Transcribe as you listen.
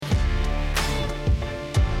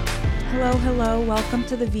Hello. Welcome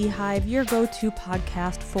to the V-Hive, your go-to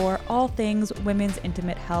podcast for all things women's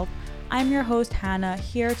intimate health. I'm your host, Hannah,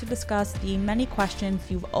 here to discuss the many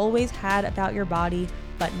questions you've always had about your body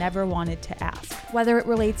but never wanted to ask. Whether it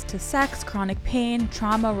relates to sex, chronic pain,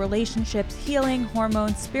 trauma, relationships, healing,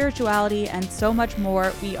 hormones, spirituality, and so much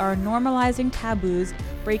more, we are normalizing taboos,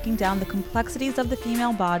 breaking down the complexities of the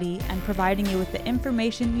female body, and providing you with the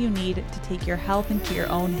information you need to take your health into your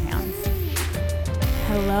own hands.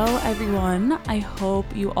 Hello everyone, I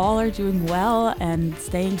hope you all are doing well and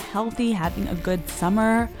staying healthy, having a good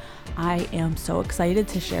summer. I am so excited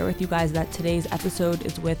to share with you guys that today's episode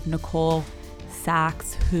is with Nicole,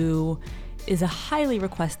 Sachs, who is a highly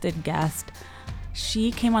requested guest.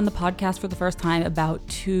 She came on the podcast for the first time about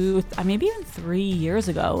maybe even 3 years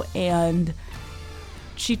ago, and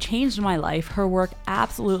she changed my life. Her work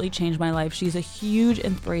absolutely changed my life. She's a huge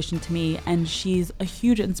inspiration to me, and she's a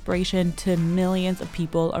huge inspiration to millions of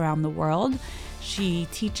people around the world. She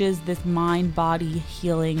teaches this mind-body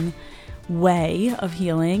healing way of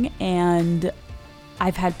healing, and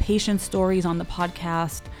I've had patient stories on the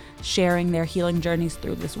podcast sharing their healing journeys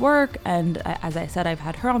through this work, and as I said, I've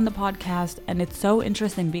had her on the podcast, and it's so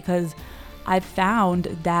interesting because I've found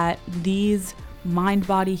that these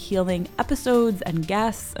mind-body healing episodes and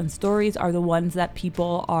guests and stories are the ones that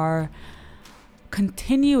people are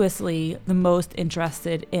continuously the most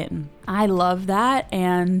interested in. I love that,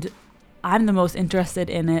 and I'm the most interested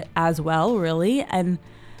in it as well, really. And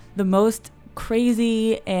the most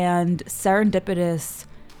crazy and serendipitous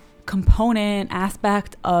component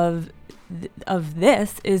aspect of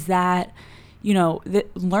this is that, you know,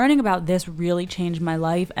 learning about this really changed my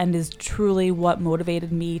life and is truly what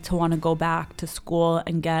motivated me to want to go back to school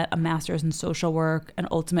and get a master's in social work and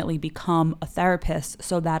ultimately become a therapist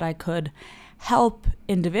so that I could help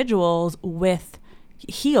individuals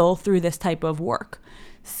heal through this type of work.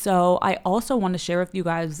 So I also want to share with you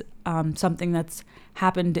guys something that's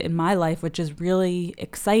happened in my life, which is really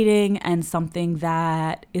exciting and something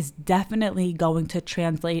that is definitely going to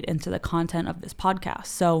translate into the content of this podcast.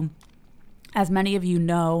 So as many of you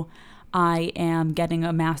know, I am getting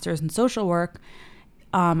a master's in social work.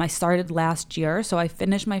 I started last year, so I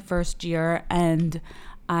finished my first year, and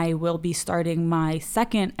I will be starting my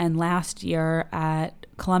second and last year at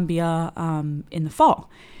Columbia in the fall.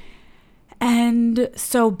 And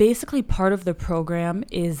so basically part of the program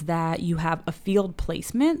is that you have a field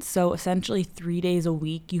placement. So essentially 3 days a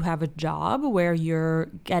week, you have a job where you're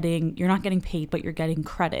not getting paid, but you're getting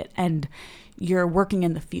credit and you're working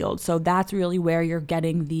in the field. So that's really where you're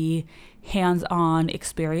getting the hands-on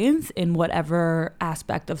experience in whatever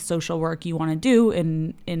aspect of social work you want to do.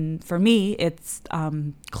 And for me, it's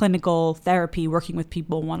clinical therapy, working with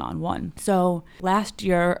people one-on-one. So last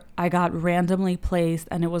year I got randomly placed,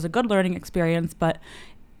 and it was a good learning experience, but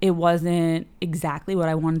it wasn't exactly what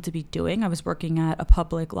I wanted to be doing. I was working at a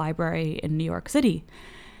public library in New York City.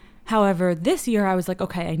 However, this year I was like,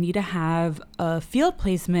 okay, I need to have a field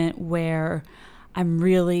placement where I'm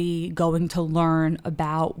really going to learn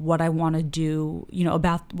about what I want to do,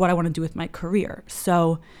 about what I want to do with my career.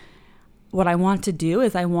 So what I want to do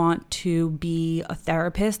is I want to be a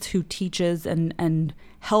therapist who teaches and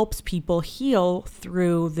helps people heal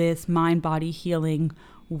through this mind-body healing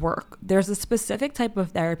work. There's a specific type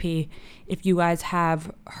of therapy, if you guys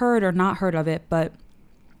have heard or not heard of it, but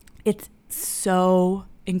it's so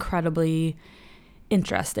incredibly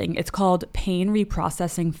interesting. It's called pain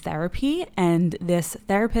reprocessing therapy, and this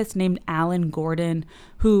therapist named Alan Gordon,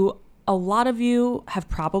 who a lot of you have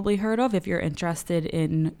probably heard of if you're interested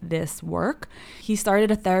in this work. He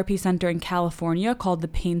started a therapy center in California called the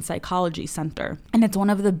Pain Psychology Center, and it's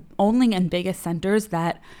one of the only and biggest centers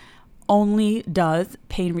that only does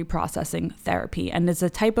pain reprocessing therapy. And it's a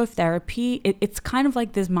type of therapy, it's kind of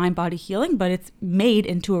like this mind-body healing, but it's made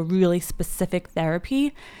into a really specific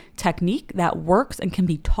therapy technique that works and can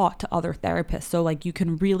be taught to other therapists. So like you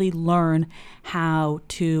can really learn how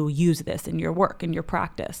to use this in your work, in your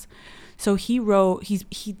practice. So he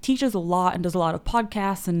teaches a lot and does a lot of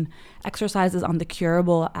podcasts and exercises on the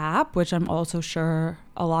Curable app, which I'm also sure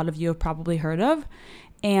a lot of you have probably heard of.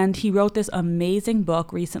 And he wrote this amazing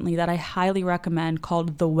book recently that I highly recommend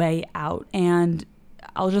called The Way Out. And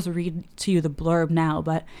I'll just read to you the blurb now,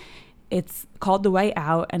 but it's called The Way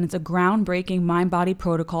Out, and it's a groundbreaking mind-body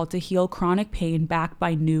protocol to heal chronic pain backed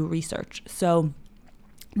by new research. So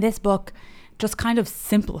this book just kind of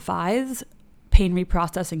simplifies pain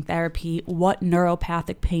reprocessing therapy, what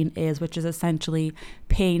neuropathic pain is, which is essentially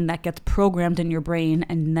pain that gets programmed in your brain,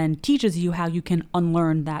 and then teaches you how you can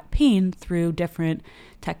unlearn that pain through different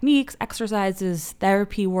techniques, exercises,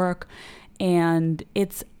 therapy work. And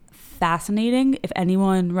it's fascinating. If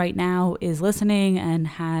anyone right now is listening and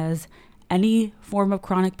has any form of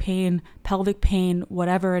chronic pain, pelvic pain,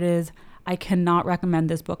 whatever it is, I cannot recommend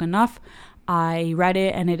this book enough. I read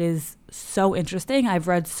it and it is so interesting. I've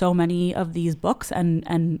read so many of these books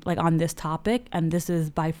and like on this topic, and this is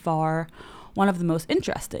by far one of the most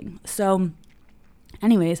interesting. So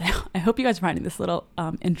anyways, I hope you guys are finding this little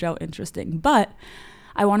intro interesting, but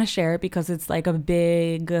I want to share it because it's like a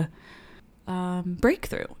big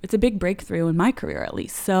breakthrough. It's a big breakthrough in my career, at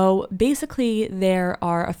least. So basically, there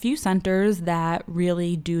are a few centers that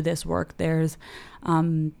really do this work. There's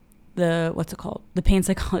the Pain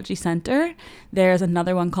Psychology Center. There's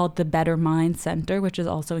another one called the Better Mind Center, which is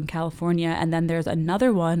also in California. And then there's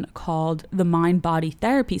another one called the Mind Body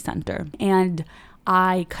Therapy Center. And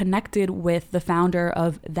I connected with the founder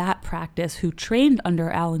of that practice who trained under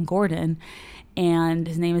Alan Gordon, and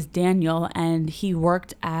his name is Daniel, and he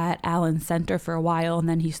worked at Alan's center for a while, and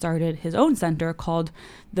then he started his own center called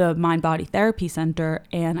the Mind Body Therapy Center.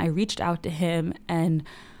 And I reached out to him, and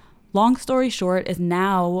long story short is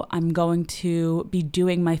now I'm going to be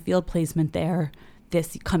doing my field placement there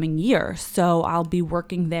this coming year. So I'll be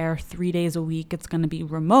working there 3 days a week. It's going to be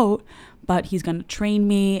remote, but he's going to train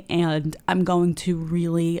me, and I'm going to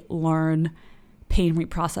really learn pain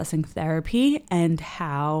reprocessing therapy and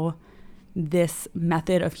how this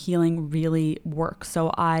method of healing really works.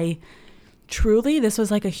 So this was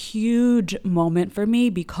like a huge moment for me,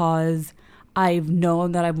 because I've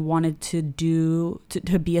known that I've wanted to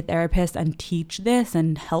be a therapist and teach this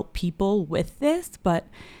and help people with this, but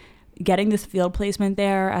getting this field placement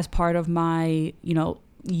there as part of my,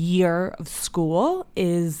 year of school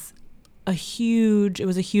was a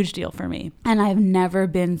huge deal for me. And I've never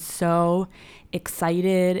been so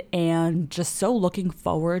excited and just so looking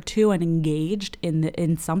forward to and engaged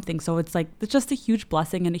in something. So it's just a huge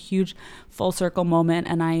blessing and a huge full circle moment.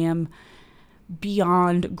 And I am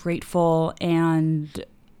beyond grateful. And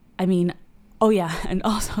and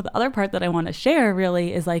also the other part that I want to share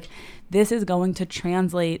really is this is going to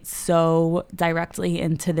translate so directly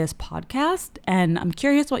into this podcast. And I'm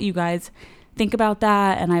curious what you guys think about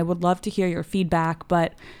that. And I would love to hear your feedback.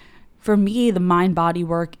 But for me, the mind body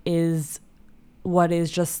work is what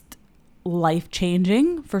is just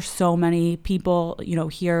life-changing for so many people,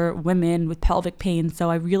 here, women with pelvic pain. So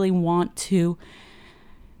I really want to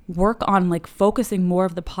work on focusing more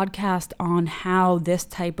of the podcast on how this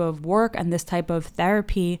type of work and this type of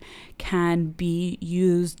therapy can be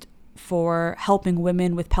used for helping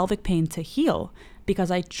women with pelvic pain to heal, because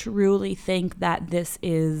I truly think that this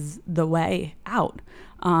is the way out,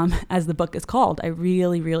 as the book is called. I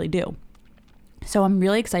really, really do. So I'm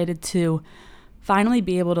really excited to finally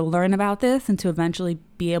be able to learn about this and to eventually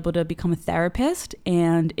be able to become a therapist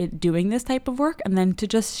and doing this type of work, and then to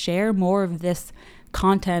just share more of this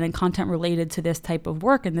content and content related to this type of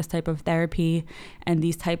work and this type of therapy and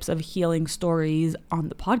these types of healing stories on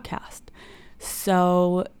the podcast.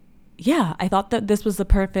 So yeah, I thought that this was the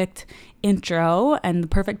perfect intro and the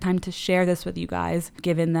perfect time to share this with you guys,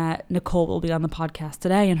 given that Nicole will be on the podcast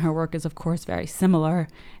today, and her work is of course very similar,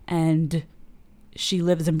 and she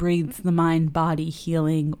lives and breathes the mind-body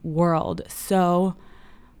healing world. So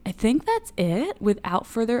I think that's it. Without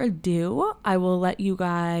further ado, I will let you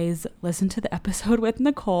guys listen to the episode with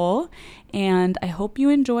Nicole, and I hope you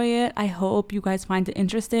enjoy it. I hope you guys find it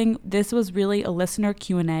interesting. This was really a listener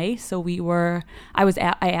Q&A. So I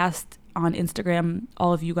asked on Instagram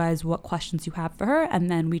all of you guys what questions you have for her, and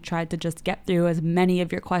then we tried to just get through as many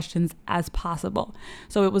of your questions as possible.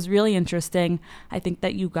 So it was really interesting. I think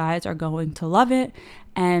that you guys are going to love it.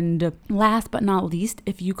 And last but not least,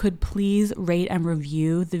 if you could please rate and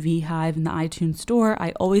review the V-Hive in the iTunes store.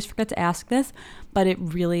 I always forget to ask this, but it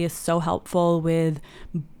really is so helpful with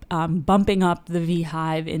bumping up the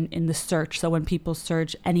V-Hive in the search. So when people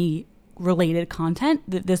search any related content,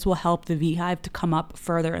 this will help the V-Hive to come up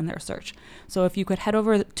further in their search. So if you could head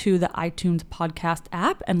over to the iTunes podcast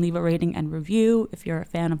app and leave a rating and review if you're a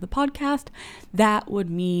fan of the podcast, that would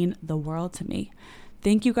mean the world to me.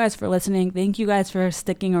 Thank you guys for listening. Thank you guys for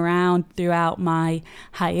sticking around throughout my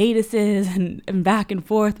hiatuses and back and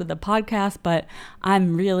forth with the podcast. But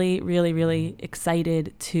I'm really, really, really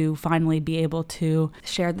excited to finally be able to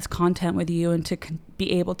share this content with you and to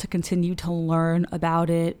be able to continue to learn about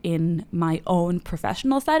it in my own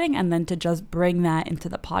professional setting, and then to just bring that into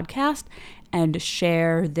the podcast and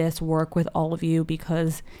share this work with all of you,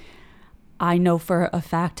 because I know for a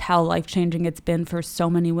fact how life-changing it's been for so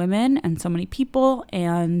many women and so many people,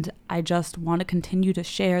 and I just want to continue to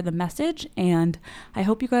share the message, and I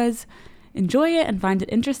hope you guys enjoy it and find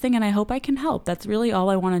it interesting, and I hope I can help. That's really all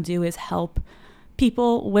I want to do, is help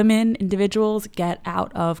people, women, individuals get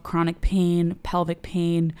out of chronic pain, pelvic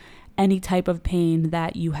pain, any type of pain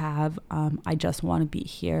that you have. I just want to be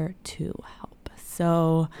here to help.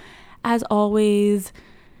 So as always,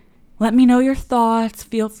 let me know your thoughts.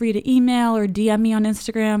 Feel free to email or DM me on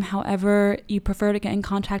Instagram, however you prefer to get in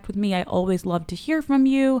contact with me. I always love to hear from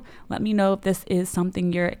you. Let me know if this is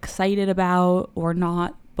something you're excited about or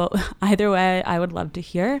not. But either way, I would love to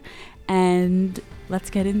hear. And let's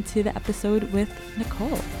get into the episode with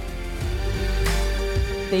Nicole.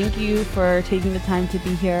 Thank you for taking the time to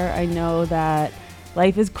be here. I know that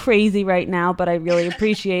life is crazy right now, but I really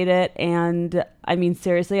appreciate it. And I mean,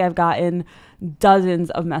 seriously, I've gotten dozens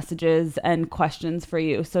of messages and questions for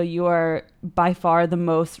you. So you are by far the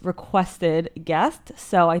most requested guest.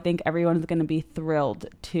 So I think everyone is going to be thrilled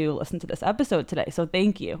to listen to this episode today. So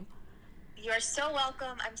thank you. You're so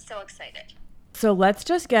welcome. I'm so excited. So let's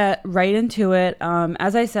just get right into it.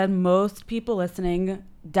 As I said, most people listening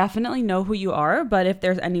definitely know who you are, but if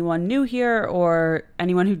there's anyone new here or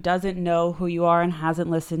anyone who doesn't know who you are and hasn't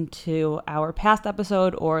listened to our past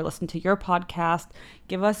episode or listened to your podcast,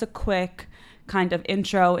 give us a quick kind of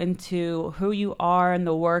intro into who you are and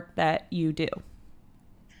the work that you do.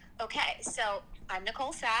 Okay, so I'm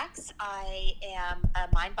Nicole Sachs. I am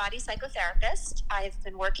a mind-body psychotherapist. I've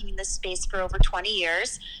been working in this space for over 20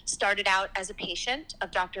 years. Started out as a patient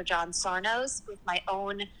of Dr. John Sarno's with my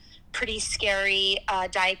own pretty scary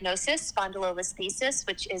diagnosis, spondylolisthesis,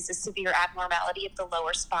 which is a severe abnormality of the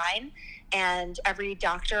lower spine. And every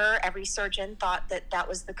doctor, every surgeon thought that that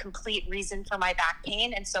was the complete reason for my back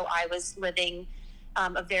pain. And so I was living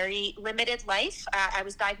a very limited life. I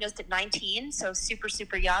was diagnosed at 19, so super,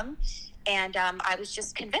 super young. And I was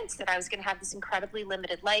just convinced that I was going to have this incredibly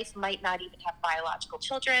limited life, might not even have biological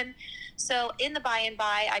children. So in the by and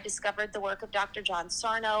by, I discovered the work of Dr. John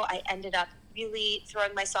Sarno. I ended up really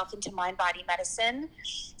throwing myself into mind-body medicine.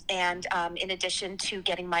 And in addition to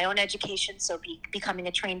getting my own education, so becoming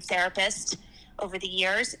a trained therapist over the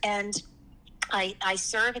years. And I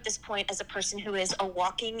serve at this point as a person who is a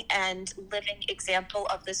walking and living example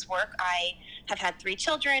of this work. I have had 3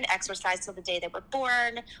 children, exercised till the day they were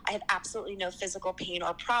born. I have absolutely no physical pain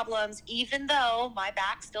or problems, even though my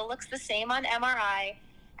back still looks the same on MRI.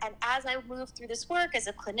 And as I move through this work as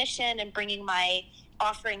a clinician and bringing my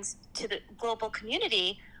offerings to the global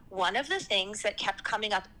community, one of the things that kept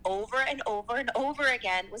coming up over and over and over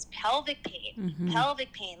again was pelvic pain. Mm-hmm.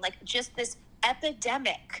 Pelvic pain, like just this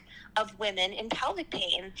epidemic of women in pelvic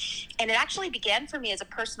pain. And it actually began for me as a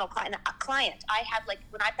personal client. I had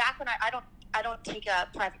I don't take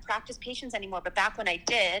private practice patients anymore, but back when I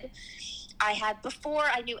did, before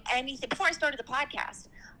I started the podcast,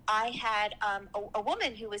 I had a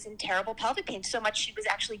woman who was in terrible pelvic pain, so much she was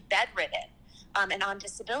actually bedridden and on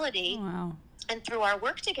disability. Oh, wow. And through our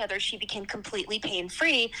work together, she became completely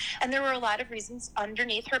pain-free. And there were a lot of reasons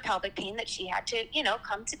underneath her pelvic pain that she had to,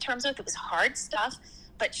 come to terms with. It was hard stuff,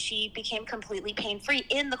 but she became completely pain-free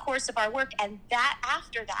in the course of our work. And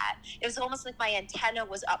after that, it was almost like my antenna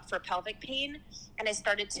was up for pelvic pain. And I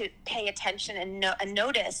started to pay attention and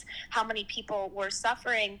notice how many people were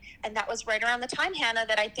suffering. And that was right around the time, Hannah,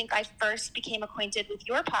 that I think I first became acquainted with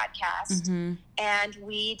your podcast. Mm-hmm. And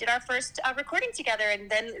we did our first recording together,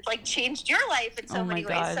 and then it changed your life in so many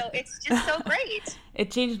ways. So it's just so great.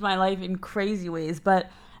 It changed my life in crazy ways.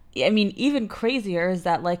 But I mean, even crazier is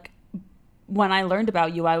that when I learned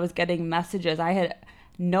about you, I was getting messages. I had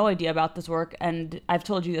no idea about this work, and I've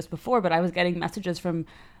told you this before, but I was getting messages from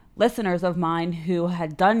listeners of mine who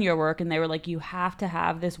had done your work, and they were like, you have to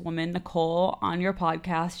have this woman, Nicole, on your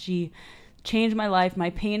podcast. She changed my life. My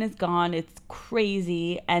pain is gone. It's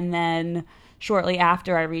crazy. And then shortly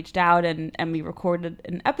after, I reached out and we recorded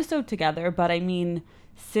an episode together. But I mean,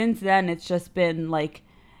 since then, it's just been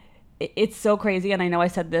it's so crazy. And I know I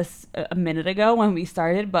said this a minute ago when we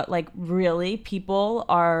started, but really people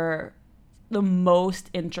are the most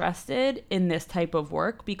interested in this type of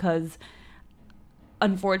work because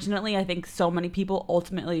unfortunately, I think so many people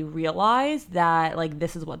ultimately realize that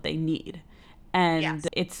this is what they need. And yes.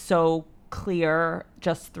 It's so clear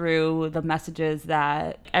just through the messages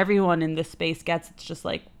that everyone in this space gets. It's just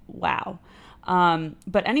wow.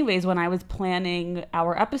 But anyways, when I was planning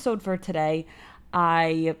our episode for today,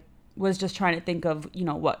 I was just trying to think of,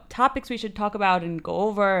 what topics we should talk about and go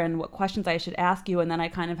over and what questions I should ask you. And then I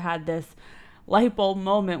kind of had this light bulb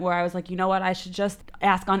moment where I was like, you know what, I should just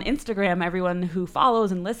ask on Instagram everyone who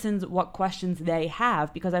follows and listens what questions they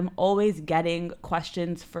have, because I'm always getting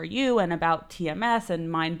questions for you and about TMS and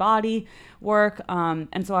mind body work.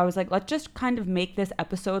 And so I was like, let's just kind of make this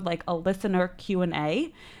episode like a listener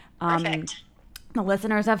Q&A. Perfect. the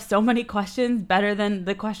listeners have so many questions, better than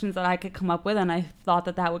the questions that I could come up with. And I thought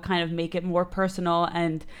that that would kind of make it more personal.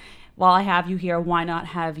 And while I have you here, why not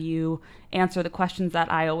have you answer the questions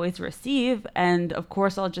that I always receive? And of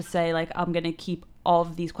course, I'll just say, like, I'm going to keep all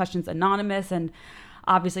of these questions anonymous. And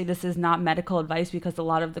obviously, this is not medical advice because a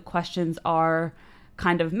lot of the questions are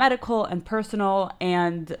kind of medical and personal.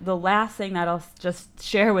 And the last thing that I'll just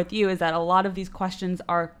share with you is that a lot of these questions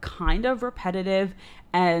are kind of repetitive,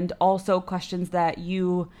 and also questions that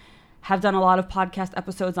you have done a lot of podcast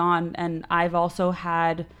episodes on. And I've also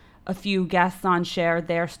had a few guests on share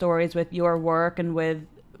their stories with your work and with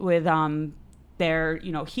their,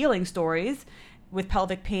 you know, healing stories with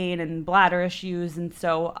pelvic pain and bladder issues. And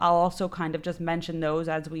so I'll also kind of just mention those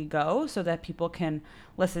as we go so that people can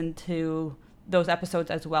listen to those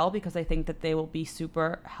episodes as well, because I think that they will be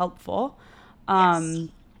super helpful. Yes.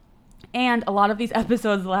 And a lot of these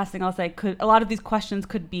episodes, the last thing I'll say, a lot of these questions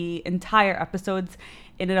could be entire episodes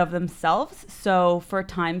in and of themselves. So for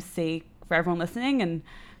time's sake, for everyone listening and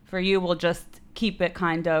for you, we'll just keep it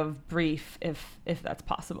kind of brief if that's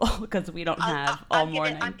possible, because we don't have all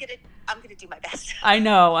morning. I'm gonna do my best. I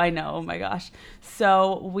know. Oh my gosh.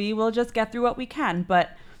 So we will just get through what we can,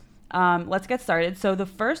 but let's get started. So the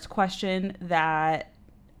first question let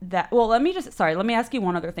me ask you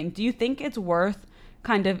one other thing. Do you think it's worth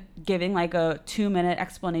kind of giving like a 2-minute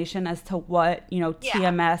explanation as to what, you know,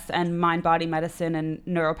 TMS and mind body medicine and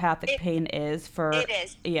neuropathic pain is for? It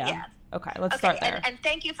is. Yeah. Okay, let's start there. And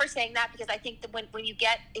thank you for saying that, because I think that when you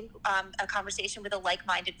get in a conversation with a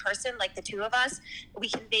like-minded person, like the two of us, we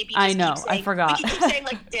can maybe just I forgot. We can keep saying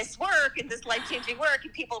like this work and this life-changing work,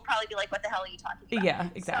 and people will probably be like, what the hell are you talking about? Yeah,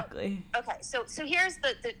 exactly. So here's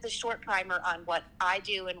the short primer on what I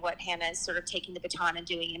do and what Hannah is sort of taking the baton and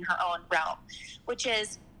doing in her own realm, which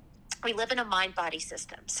is, we live in a mind-body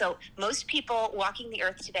system. So most people walking the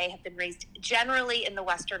earth today have been raised generally in the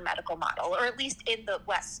Western medical model, or at least in the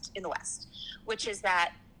West, which is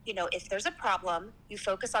that, you know, if there's a problem, you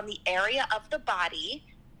focus on the area of the body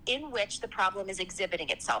in which the problem is exhibiting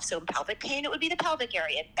itself. So in pelvic pain, it would be the pelvic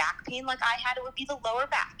area. In back pain, like I had, it would be the lower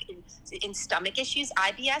back. In stomach issues,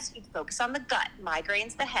 IBS, you'd focus on the gut.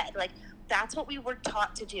 Migraines, the head. Like, that's what we were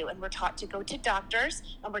taught to do. And we're taught to go to doctors,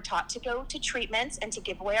 and we're taught to go to treatments and to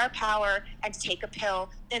give away our power and to take a pill.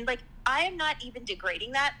 And like, I am not even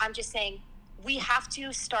degrading that. I'm just saying we have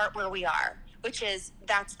to start where we are, which is,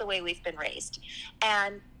 that's the way we've been raised.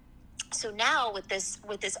 And so now with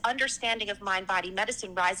this understanding of mind body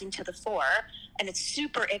medicine rising to the fore, and it's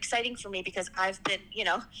super exciting for me because I've been, you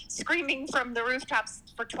know, screaming from the rooftops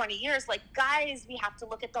for 20 years, like, guys, we have to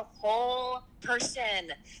look at the whole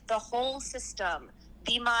person, the whole system,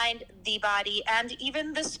 the mind, the body, and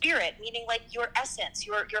even the spirit, meaning like your essence,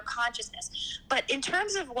 your consciousness. But in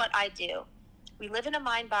terms of what I do, we live in a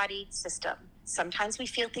mind-body system. Sometimes we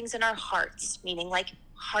feel things in our hearts, meaning like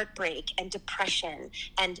heartbreak and depression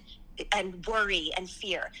and worry and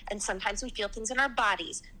fear. And sometimes we feel things in our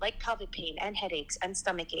bodies, like pelvic pain and headaches and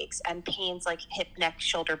stomach aches and pains like hip, neck,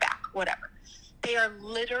 shoulder, back, whatever. They are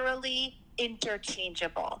literally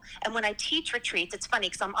interchangeable. And when I teach retreats, it's funny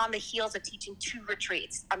because I'm on the heels of teaching 2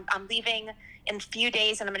 retreats. I'm leaving in a few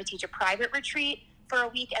days, and I'm going to teach a private retreat for a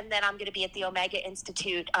week, and then I'm going to be at the Omega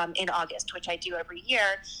Institute in August, which I do every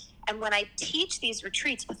year. And when I teach these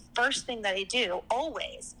retreats, the first thing that I do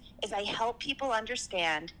always is I help people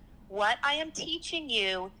understand what I am teaching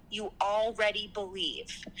you, you already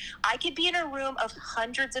believe. I could be in a room of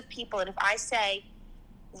hundreds of people, and if I say,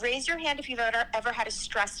 raise your hand if you've ever had a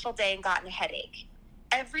stressful day and gotten a headache,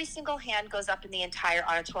 every single hand goes up in the entire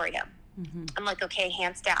auditorium. Mm-hmm. I'm like, okay,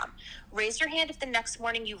 hands down. Raise your hand if the next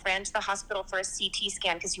morning you ran to the hospital for a CT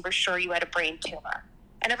scan because you were sure you had a brain tumor.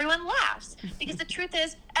 And everyone laughs, because the truth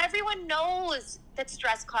is, everyone knows that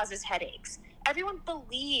stress causes headaches. Everyone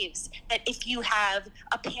believes that if you have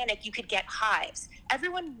a panic, you could get hives.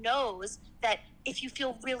 Everyone knows that if you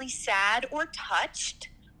feel really sad or touched,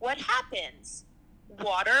 what happens?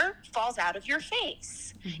 Water falls out of your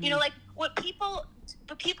face. Mm-hmm. You know, like when people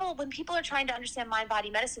are trying to understand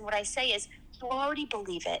mind-body medicine, what I say is, you already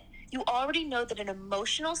believe it. You already know that an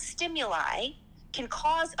emotional stimuli can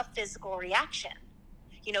cause a physical reaction.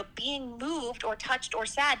 You know, being moved or touched or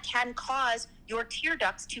sad can cause your tear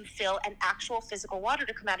ducts to fill and actual physical water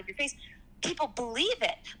to come out of your face. People believe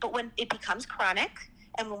it, but when it becomes chronic,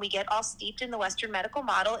 and when we get all steeped in the Western medical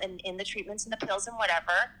model and in the treatments and the pills and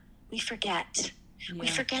whatever, we forget. Yeah. We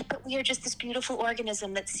forget that we are just this beautiful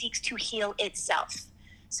organism that seeks to heal itself.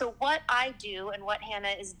 So what I do, and what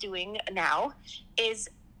Hannah is doing now, is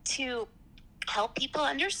to help people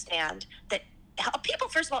understand that, help people,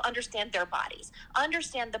 first of all, understand their bodies,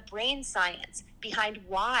 understand the brain science behind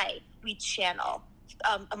why we channel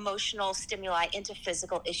emotional stimuli into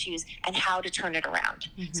physical issues and how to turn it around.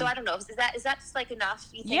 So I don't know, is that just like enough,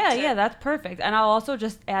 you think? Yeah, that's perfect. And I'll also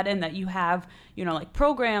just add in that you have, like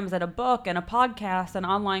programs and a book and a podcast and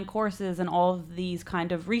online courses and all of these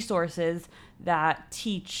kind of resources that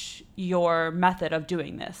teach your method of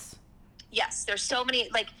doing this. Yes, there's so many,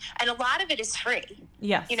 and a lot of it is free.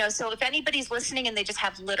 Yes. So if anybody's listening and they just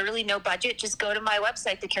have literally no budget, just go to my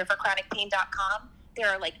website, thecureforchronicpain.com. There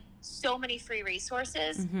are so many free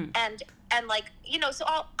resources, and so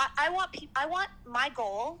I want my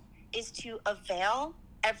goal is to avail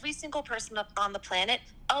every single person on the planet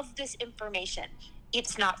of this information.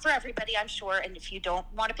 It's not for everybody, I'm sure, and if you don't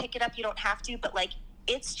want to pick it up, you don't have to, but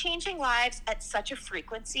it's changing lives at such a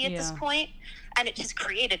frequency at this point, and it has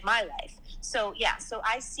created my life. So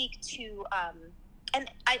I seek to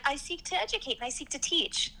I seek to educate and I seek to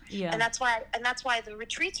teach. And that's why the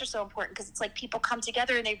retreats are so important, because it's people come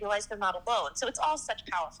together and they realize they're not alone. So it's all such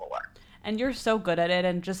powerful work. And you're so good at it,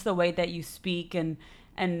 and just the way that you speak and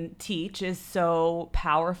teach is so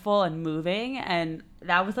powerful and moving. And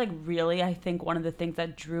that was really, I think, one of the things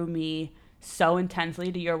that drew me so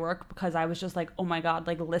intensely to your work, because I was just oh my God,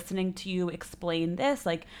 listening to you explain this,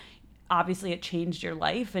 obviously it changed your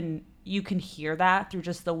life, and you can hear that through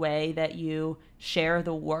just the way that you share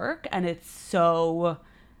the work, and it's so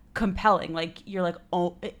compelling. You're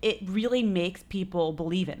oh, it really makes people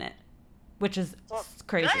believe in it, which is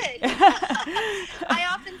crazy. I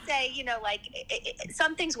often say,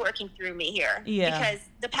 something's working through me here, because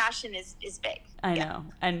the passion is big. I know.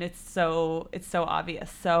 And it's so obvious.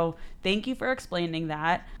 So thank you for explaining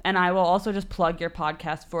that. And I will also just plug your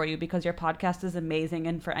podcast for you, because your podcast is amazing.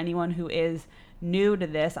 And for anyone who is new to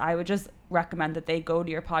this, I would just recommend that they go to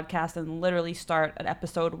your podcast and literally start at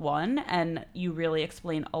episode 1, and you really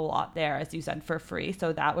explain a lot there, as you said, for free.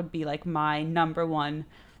 So that would be my number one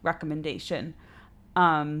recommendation.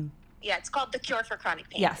 It's called The Cure for Chronic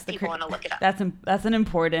Pain. Yes, people want to look it up. That's an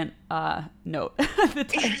important note.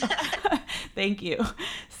 Thank you.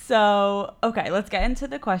 So, okay, let's get into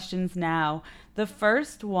the questions now. The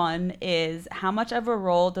first one is, how much of a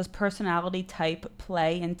role does personality type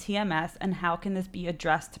play in TMS, and how can this be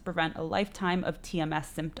addressed to prevent a lifetime of TMS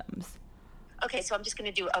symptoms? Okay, so I'm just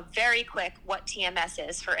going to do a very quick what TMS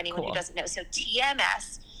is for anyone who doesn't know. So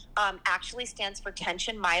TMS actually stands for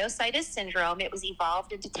tension myositis syndrome. It was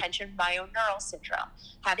evolved into tension myoneural syndrome.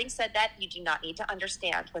 Having said that, you do not need to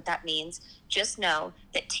understand what that means. Just know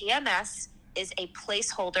that TMS is a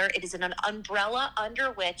placeholder. It is an umbrella under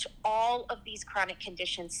which all of these chronic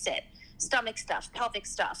conditions sit. Stomach stuff, pelvic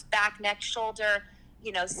stuff, back, neck, shoulder,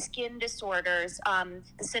 skin disorders, the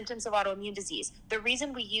symptoms of autoimmune disease. The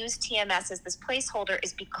reason we use TMS as this placeholder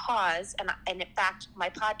is because, and in fact, my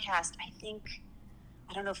podcast,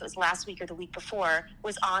 I don't know if it was last week or the week before,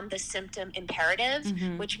 was on the symptom imperative,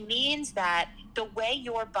 which means that the way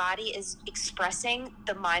your body is expressing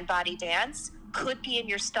the mind-body dance could be in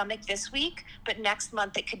your stomach this week, but next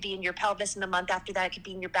month it could be in your pelvis, and the month after that it could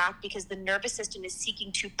be in your back, because the nervous system is seeking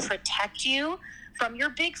to protect you from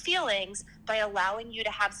your big feelings by allowing you to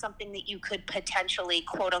have something that you could potentially,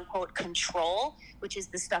 quote unquote, control, which is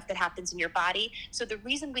the stuff that happens in your body. So the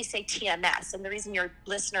reason we say TMS, and the reason your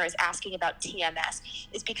listener is asking about TMS,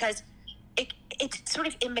 is because it's sort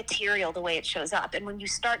of immaterial the way it shows up. And when you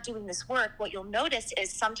start doing this work, what you'll notice is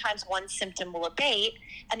sometimes one symptom will abate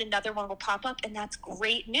and another one will pop up. And that's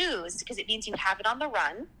great news, because it means you have it on the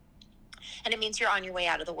run, and it means you're on your way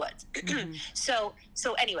out of the woods. So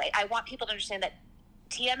anyway, I want people to understand that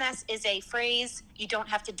TMS is a phrase. You don't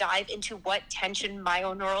have to dive into what tension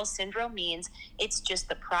myoneural syndrome means. It's just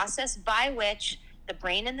the process by which the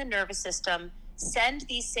brain and the nervous system send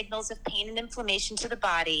these signals of pain and inflammation to the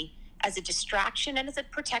body as a distraction and as a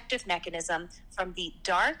protective mechanism from the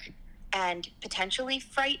dark and potentially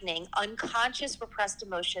frightening unconscious repressed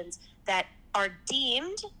emotions that are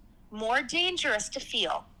deemed more dangerous to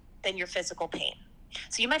feel than your physical pain.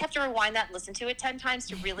 So you might have to rewind that and listen to it 10 times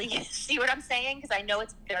to really see what I'm saying, because I know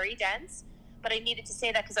it's very dense, but I needed to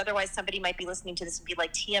say that because otherwise somebody might be listening to this and be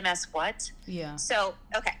like, TMS what? Yeah. So,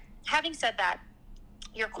 okay. Having said that,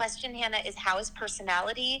 your question, Hannah, is how is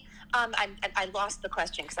personality? I lost the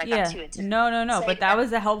question because I got too into it. No. But that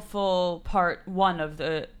was a helpful part 1 of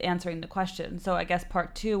the answering the question. So I guess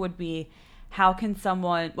part 2 would be, how can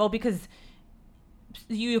someone, because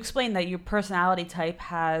you explained that your personality type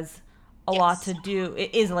has a lot to do.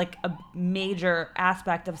 It is a major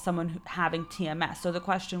aspect of someone having TMS. So the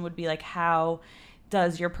question would be how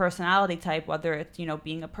does your personality type, whether it's,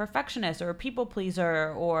 being a perfectionist or a people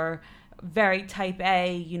pleaser or very type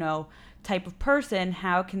A, type of person,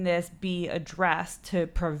 how can this be addressed to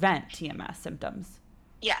prevent TMS symptoms?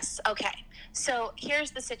 Yes. Okay. So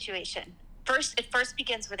here's the situation. It first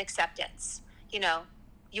begins with acceptance. You know,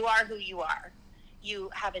 you are who you are.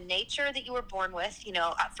 You have a nature that you were born with.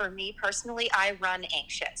 For me personally, I run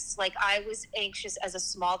anxious. Like, I was anxious as a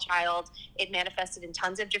small child. It manifested in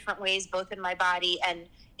tons of different ways, both in my body and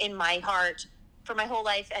in my heart, for my whole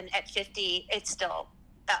life. And at 50, it's still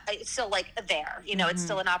like there, it's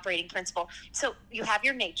still an operating principle. So you have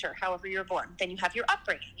your nature, however you're born. Then you have your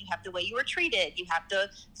upbringing. You have the way you were treated. You have the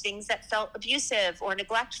things that felt abusive or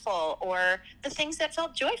neglectful, or the things that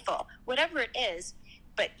felt joyful, whatever it is.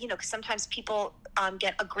 But, because sometimes people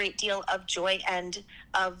get a great deal of joy and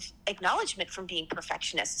of acknowledgement from being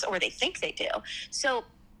perfectionists, or they think they do. So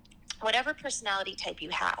whatever personality type you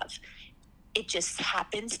have, it just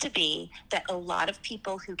happens to be that a lot of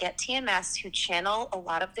people who get TMS, who channel a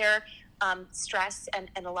lot of their stress and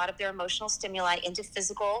a lot of their emotional stimuli into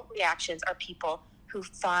physical reactions, are people who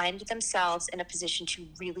find themselves in a position to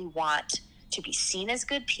really want to be seen as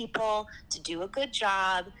good people, to do a good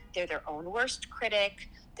job. They're their own worst critic.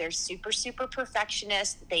 They're super, super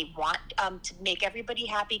perfectionist. They want to make everybody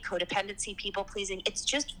happy, codependency, people pleasing. It's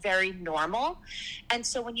just very normal. And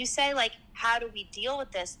so when you say, like, how do we deal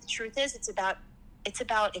with this? The truth is, it's about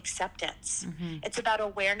acceptance. It's about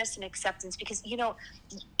awareness and acceptance, because,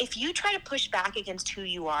 if you try to push back against who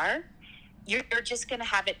you are, you're just going to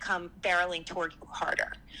have it come barreling toward you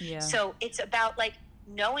harder. Yeah. So it's about, like,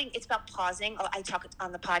 knowing, it's about pausing. I talk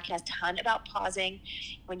on the podcast a ton about pausing.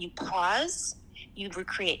 When you pause, you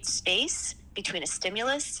create space between a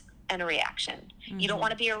stimulus and a reaction. You don't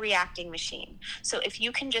want to be a reacting machine. So if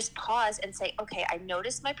you can just pause and say, okay, I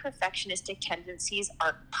notice my perfectionistic tendencies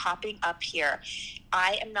are popping up here.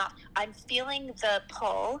 I'm feeling the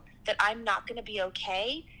pull that I'm not going to be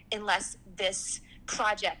okay unless this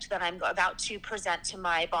project that I'm about to present to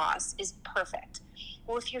my boss is perfect.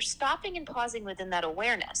 Well, if you're stopping and pausing within that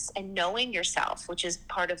awareness and knowing yourself, which is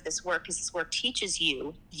part of this work, because this work teaches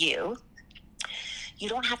you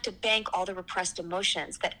don't have to bank all the repressed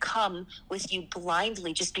emotions that come with you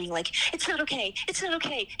blindly just being like, it's not okay,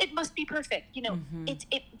 it must be perfect.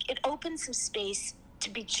 It opens some space to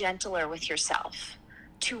be gentler with yourself,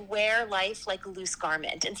 to wear life like a loose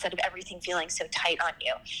garment instead of everything feeling so tight on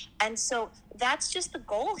you. And so that's just the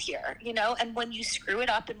goal here, and when you screw it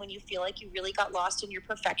up and when you feel like you really got lost in your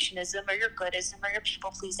perfectionism or your goodism or your people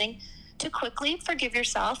pleasing, to quickly forgive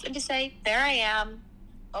yourself and to say, there I am,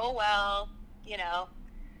 oh well,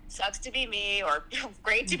 sucks to be me, or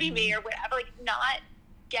great to be me, or whatever, like, not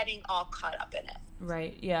getting all caught up in it.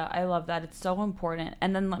 Right. Yeah, I love that. It's so important.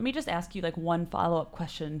 And then let me just ask you, like, one follow-up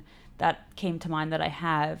question that came to mind that I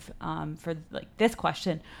have for, like, this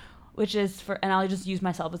question, which is and I'll just use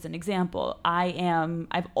myself as an example.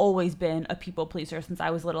 I've always been a people pleaser since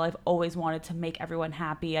I was little. I've always wanted to make everyone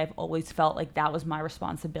happy. I've always felt like that was my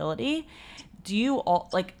responsibility.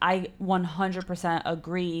 I 100%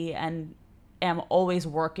 agree and am always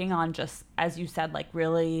working on, just as you said, like,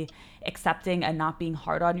 really accepting and not being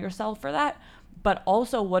hard on yourself for that. But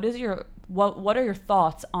also, what are your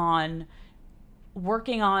thoughts on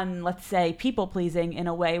working on, let's say, people pleasing in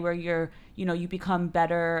a way where you become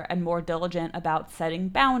better and more diligent about setting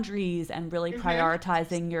boundaries and really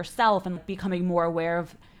prioritizing yourself and becoming more aware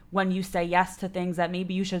of when you say yes to things that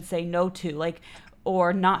maybe you should say no to, like,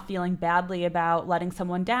 or not feeling badly about letting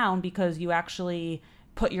someone down because you actually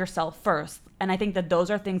put yourself first. And I think that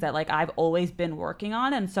those are things that, like, I've always been working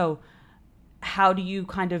on. And so how do you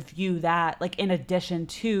kind of view that, like, in addition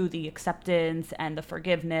to the acceptance and the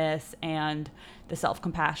forgiveness and the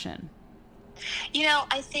self-compassion?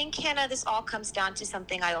 I think, Hannah, this all comes down to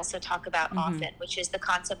something I also talk about often, which is the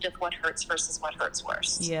concept of what hurts versus what hurts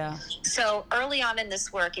worse. Yeah. So early on in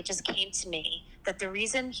this work, it just came to me that the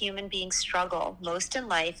reason human beings struggle most in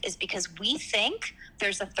life is because we think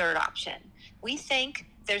there's a third option. We think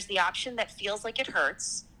there's the option that feels like it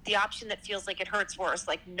hurts, the option that feels like it hurts worse,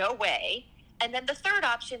 like, no way. And then the third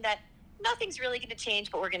option that nothing's really going to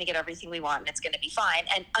change, but we're going to get everything we want and it's going to be fine.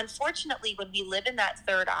 And unfortunately, when we live in that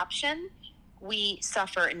third option, we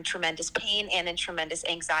suffer in tremendous pain and in tremendous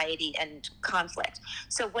anxiety and conflict.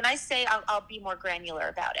 So when I say, I'll be more granular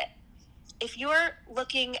about it. If you're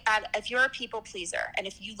a people pleaser, and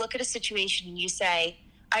if you look at a situation and you say,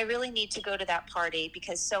 I really need to go to that party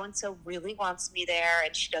because so-and-so really wants me there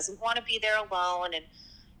and she doesn't want to be there alone. And,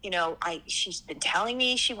 she's been telling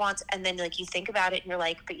me she wants, and then, like, you think about it and you're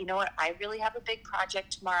like, but you know what? I really have a big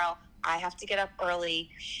project tomorrow. I have to get up early.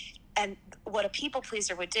 And what a people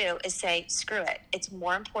pleaser would do is say, screw it. It's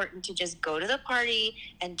more important to just go to the party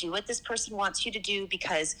and do what this person wants you to do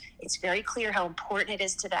because it's very clear how important it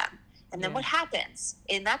is to them. And then what happens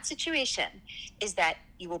in that situation is that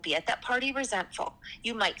you will be at that party resentful.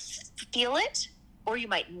 You might feel it or you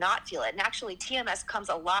might not feel it. And actually TMS comes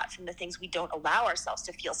a lot from the things we don't allow ourselves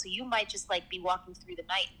to feel. So you might just like be walking through the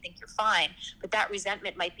night and think you're fine, but that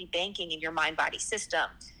resentment might be banking in your mind body system,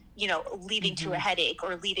 you know, leading to a headache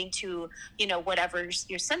or leading to, you know, whatever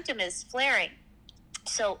your symptom is flaring.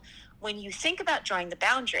 So when you think about drawing the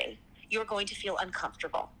boundary, you're going to feel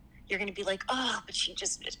uncomfortable. You're going to be like, oh, but she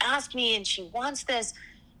just asked me and she wants this.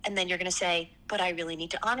 And then you're going to say, but I really need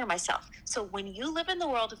to honor myself. So when you live in the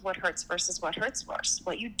world of what hurts versus what hurts worse,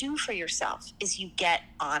 what you do for yourself is you get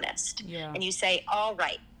honest. And you say, all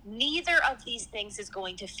right, neither of these things is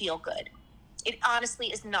going to feel good. It honestly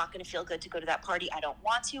is not going to feel good to go to that party. I don't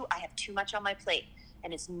want to. I have too much on my plate.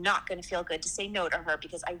 And it's not going to feel good to say no to her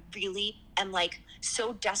because I really am like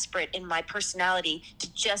so desperate in my personality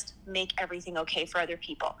to just make everything okay for other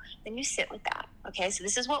people. Then you sit with that. Okay. So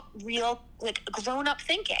this is what real, like grown up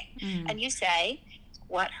thinking. And you say,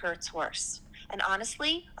 what hurts worse? And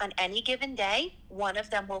honestly, on any given day, one of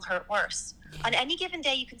them will hurt worse. On any given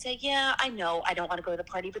day, you can say, yeah, I know I don't want to go to the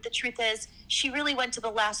party, but the truth is she really went to the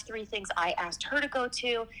last 3 things I asked her to go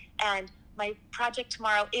to. And my project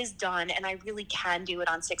tomorrow is done and I really can do it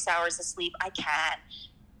on 6 hours of sleep. I can.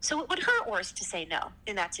 So it would hurt worse to say no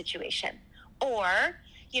in that situation. Or,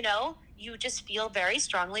 you know, you just feel very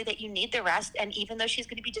strongly that you need the rest. And even though she's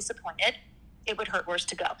going to be disappointed, it would hurt worse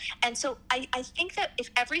to go. And so I think that if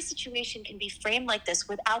every situation can be framed like this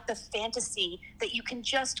without the fantasy that you can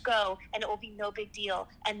just go and it will be no big deal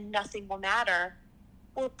and nothing will matter.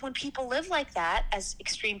 Well, when people live like that as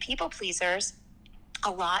extreme people pleasers,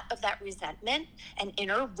 a lot of that resentment and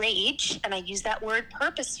inner rage, and I use that word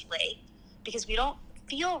purposefully because we don't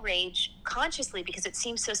feel rage consciously because it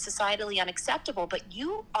seems so societally unacceptable, but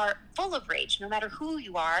you are full of rage no matter who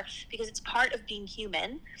you are because it's part of being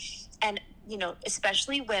human. And, you know,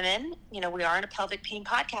 especially women, you know, we are in a pelvic pain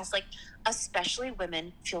podcast, like especially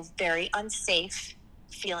women feel very unsafe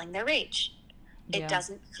feeling their rage. It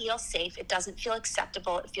doesn't feel safe. It doesn't feel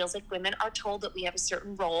acceptable. It feels like women are told that we have a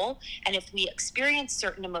certain role. And if we experience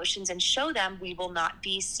certain emotions and show them, we will not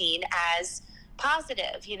be seen as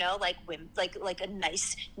positive, you know, like women, like a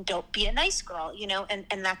nice, don't be a nice girl, you know, and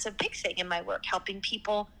that's a big thing in my work, helping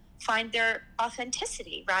people find their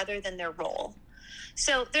authenticity rather than their role.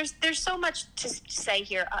 So there's so much to say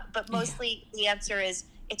here, but mostly the answer is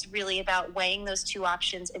it's really about weighing those two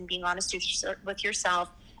options and being honest with yourself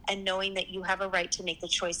and knowing that you have a right to make the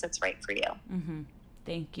choice that's right for you.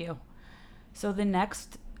 Thank you. So the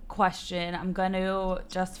next question, I'm going to,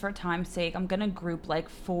 just for time's sake, I'm going to group like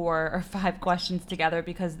 4 or 5 questions together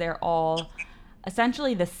because they're all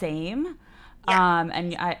essentially the same.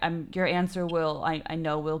 And your answer will, I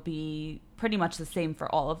know, will be pretty much the same for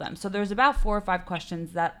all of them. So there's about 4 or 5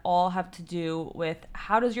 questions that all have to do with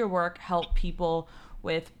how does your work help people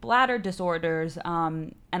with bladder disorders,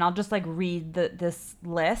 and I'll just like read this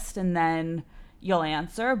list and then you'll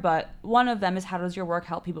answer. But one of them is, how does your work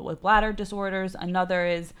help people with bladder disorders? Another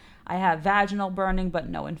is, I have vaginal burning but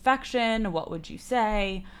no infection. What would you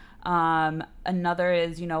say? Another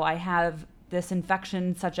is, you know, I have this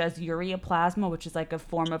infection such as ureaplasma, which is like a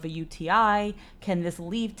form of a UTI. Can this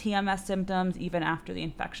leave TMS symptoms even after the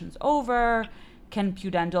infection's over? Can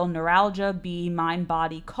pudendal neuralgia be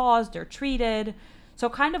mind-body caused or treated? So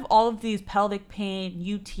kind of all of these pelvic pain,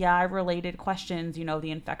 UTI-related questions, you know, the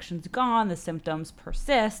infection's gone, the symptoms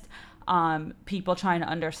persist, people trying to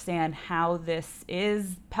understand how this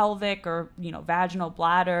is pelvic or, you know, vaginal,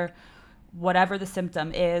 bladder, whatever the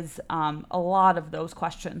symptom is, a lot of those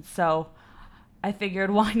questions. So I figured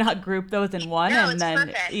why not group those in one? No, and it's then,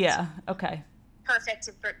 perfect. Yeah, okay. Perfect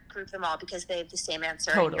to group them all because they have the same answer.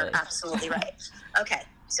 Totally. And you're absolutely right. Okay.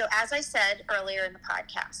 So as I said earlier in the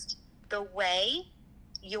podcast, the way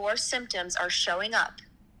your symptoms are showing up,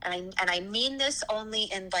 and I mean this only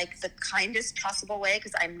in like the kindest possible way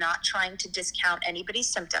because I'm not trying to discount anybody's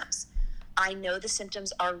symptoms. I know the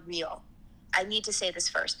symptoms are real. I need to say this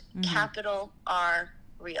first. Capital R,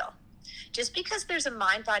 real. Just because there's a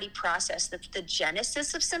mind-body process that's the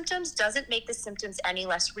genesis of symptoms doesn't make the symptoms any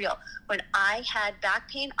less real. When I had back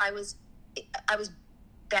pain, I was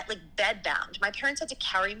bed-bound. My parents had to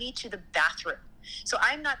carry me to the bathroom. So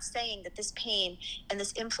I'm not saying that this pain and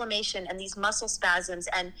this inflammation and these muscle spasms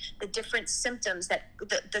and the different symptoms that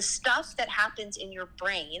the stuff that happens in your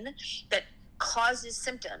brain that causes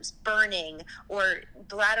symptoms, burning or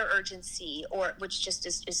bladder urgency, or which just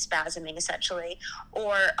is spasming essentially,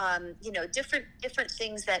 or different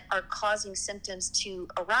things that are causing symptoms to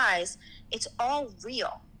arise, it's all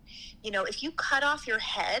real. You know, if you cut off your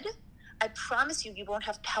head, I promise you won't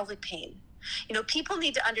have pelvic pain. People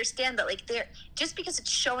need to understand that, like, they're just because it's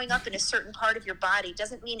showing up in a certain part of your body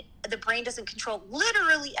doesn't mean the brain doesn't control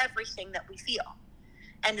literally everything that we feel,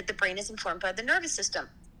 and that the brain is informed by the nervous system.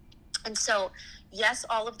 And so, yes,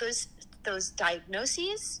 all of those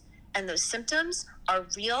diagnoses and those symptoms are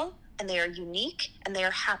real, and they are unique, and they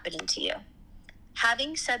are happening to you.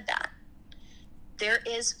 Having said that, there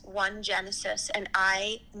is one genesis, and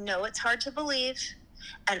I know it's hard to believe,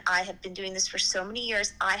 and I have been doing this for so many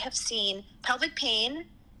years. I have seen pelvic pain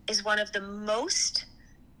is one of the most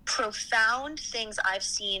profound things I've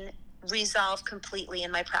seen resolve completely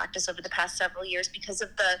in my practice over the past several years, because of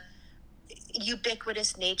the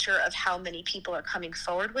ubiquitous nature of how many people are coming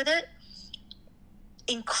forward with it.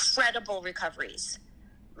 Incredible recoveries,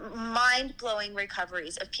 mind-blowing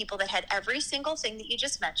recoveries of people that had every single thing that you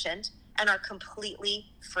just mentioned and are completely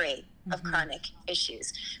free of chronic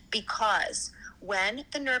issues. Because when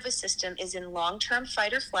the nervous system is in long-term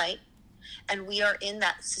fight or flight, and we are in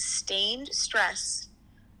that sustained stress,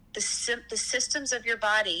 the systems of your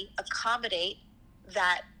body accommodate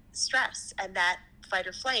that stress and that fight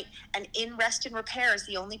or flight, and in rest and repair is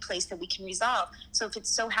the only place that we can resolve. So if it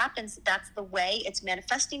so happens that that's the way it's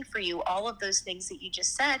manifesting for you, all of those things that you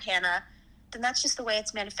just said, Hannah, then that's just the way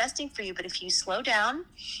it's manifesting for you. But if you slow down,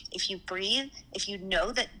 if you breathe, if you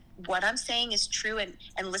know that what I'm saying is true, and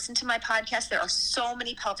listen to my podcast, there are so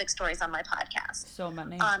many pelvic stories on my podcast. So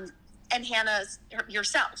many. And Hannah's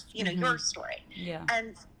yourself, your story. Yeah.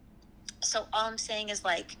 And so all I'm saying is,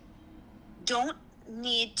 like, don't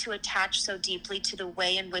need to attach so deeply to the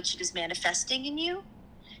way in which it is manifesting in you.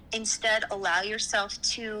 Instead, allow yourself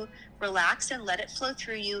to relax and let it flow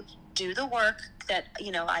through you. Do the work that,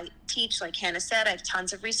 I teach. Like Hannah said, I have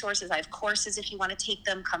tons of resources. I have courses if you want to take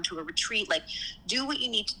them. Come to a retreat. Like, do what you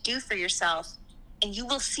need to do for yourself, and you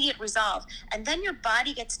will see it resolve. And then your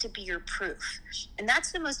body gets to be your proof. And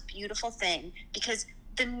that's the most beautiful thing, because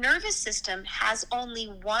the nervous system has only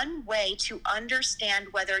one way to understand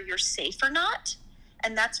whether you're safe or not,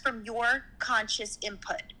 and that's from your conscious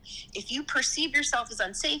input. If you perceive yourself as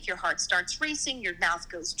unsafe, your heart starts racing, your mouth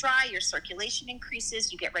goes dry, your circulation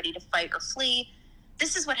increases, you get ready to fight or flee.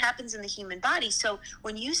 This is what happens in the human body. So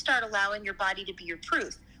when you start allowing your body to be your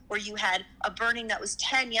proof, where you had a burning that was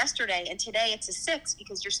 10 yesterday and today it's a 6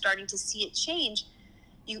 because you're starting to see it change,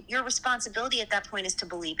 your responsibility at that point is to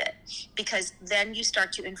believe it, because then you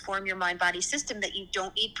start to inform your mind-body system that you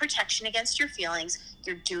don't need protection against your feelings.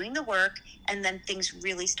 You're doing the work, and then things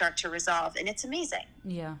really start to resolve, and it's amazing.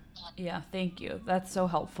 Yeah. Thank you. That's so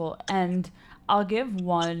helpful. And I'll give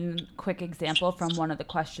one quick example from one of the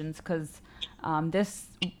questions, because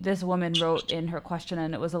this woman wrote in her question,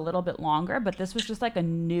 and it was a little bit longer, but this was just like a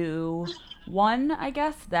new one, I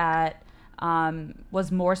guess, that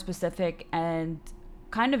was more specific and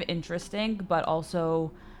kind of interesting, but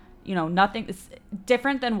also, nothing is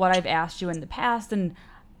different than what I've asked you in the past. And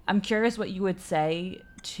I'm curious what you would say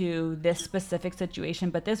to this specific situation.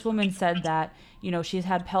 But this woman said that, she's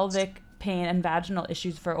had pelvic pain and vaginal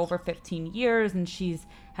issues for over 15 years, and she's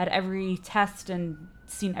had every test and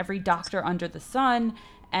seen every doctor under the sun,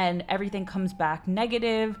 and everything comes back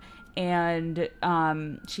negative. And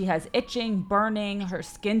she has itching, burning, her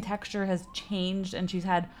skin texture has changed, and she's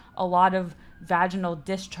had a lot of vaginal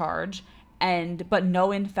discharge, but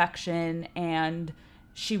no infection, and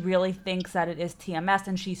she really thinks that it is TMS,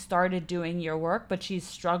 and she started doing your work, but she's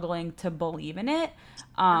struggling to believe in it.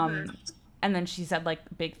 And then she said, like,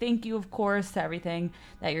 big thank you, of course, to everything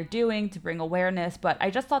that you're doing to bring awareness. But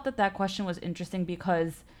I just thought that question was interesting,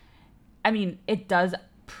 because it does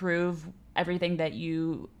prove everything that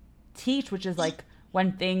you teach, which is like,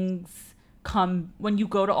 when you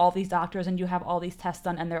go to all these doctors and you have all these tests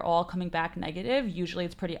done and they're all coming back negative, usually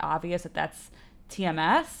it's pretty obvious that that's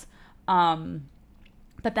TMS.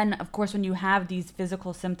 But then, of course, when you have these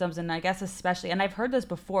physical symptoms, and I guess especially, and I've heard this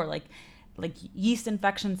before, like yeast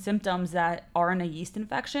infection symptoms that aren't a yeast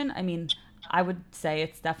infection, I would say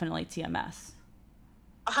it's definitely TMS.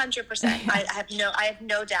 100%. I have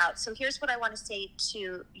no doubt. So here's what I want to say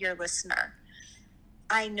to your listener.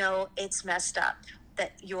 I know it's messed up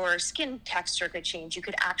that your skin texture could change. You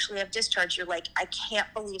could actually have discharge. You're like, I can't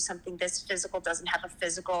believe something this physical doesn't have a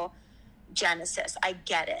physical genesis. I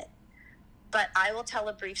get it. But I will tell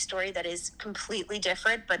a brief story that is completely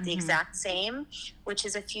different, but the exact same, which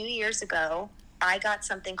is a few years ago, I got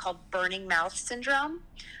something called burning mouth syndrome.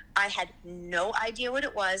 I had no idea what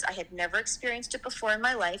it was. I had never experienced it before in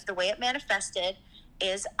my life. The way it manifested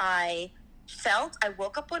is I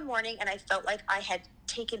woke up one morning and I felt like I had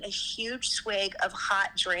taken a huge swig of hot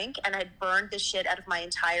drink and I'd burned the shit out of my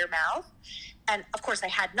entire mouth. And of course I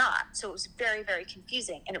had not. So it was very, very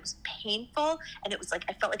confusing, and it was painful. And it was like,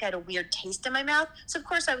 I felt like I had a weird taste in my mouth. So of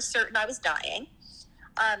course I was certain I was dying.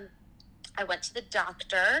 I went to the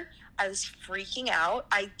doctor. I was freaking out.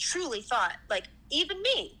 I truly thought, like, even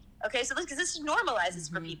me, okay, so because this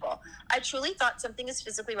normalizes for people, I truly thought something is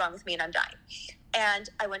physically wrong with me and I'm dying. And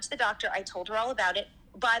I went to the doctor. I told her all about it.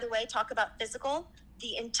 By the way, talk about physical.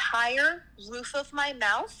 The entire roof of my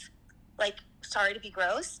mouth, like, sorry to be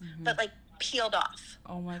gross, but like peeled off.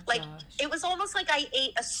 Oh my like gosh. It was almost like I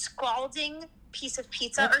ate a scalding piece of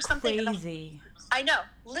pizza That's or something. Crazy. I know,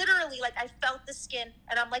 literally, like, I felt the skin,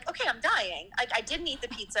 and I'm like, okay, I'm dying. I didn't eat the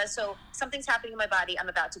pizza, so something's happening in my body. I'm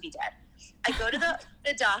about to be dead. I go to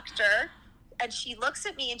the doctor, and she looks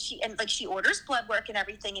at me, and she orders blood work and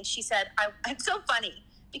everything, and she said, it's so funny,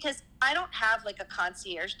 because I don't have, like, a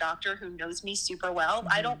concierge doctor who knows me super well.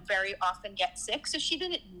 I don't very often get sick, so she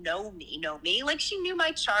didn't know me. Like, she knew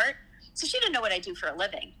my chart, so she didn't know what I do for a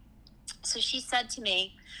living. So she said to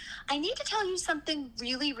me, I need to tell you something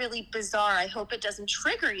really, really bizarre. I hope it doesn't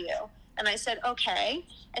trigger you. And I said, okay.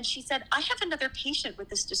 And she said, I have another patient with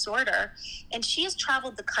this disorder, and she has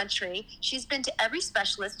traveled the country. She's been to every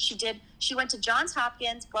specialist. She went to Johns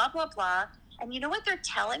Hopkins, blah, blah, blah. And you know what they're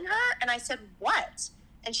telling her? And I said, what?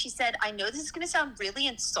 And she said, I know this is going to sound really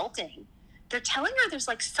insulting. They're telling her there's,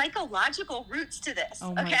 like, psychological roots to this.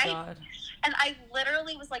 Oh my God. And I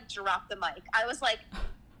literally was like, drop the mic. I was like,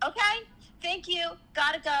 okay, thank you,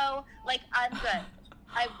 gotta go, like, I'm good.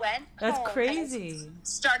 I went That's home crazy. and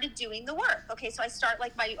started doing the work. Okay, so I start,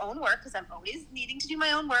 like, my own work, because I'm always needing to do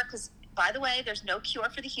my own work, because, by the way, there's no cure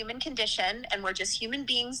for the human condition, and we're just human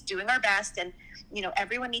beings doing our best, and, you know,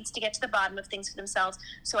 everyone needs to get to the bottom of things for themselves.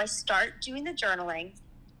 So I start doing the journaling,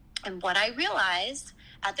 and what I realized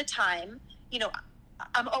at the time, you know,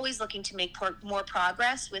 I'm always looking to make more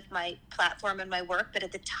progress with my platform and my work. But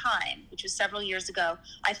at the time, which was several years ago,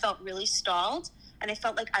 I felt really stalled. And I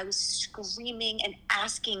felt like I was screaming and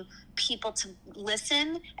asking people to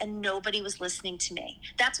listen, and nobody was listening to me.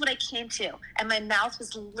 That's what I came to. And my mouth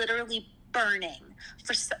was literally burning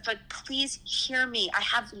for please hear me. I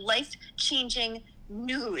have life-changing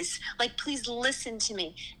news. Like, please listen to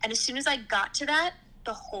me. And as soon as I got to that,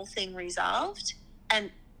 the whole thing resolved. And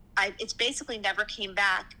it's basically never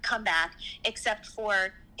come back, except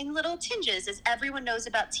for in little tinges, as everyone knows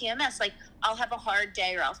about TMS. Like, I'll have a hard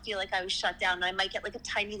day, or I'll feel like I was shut down, and I might get, like, a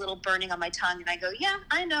tiny little burning on my tongue, and I go, yeah,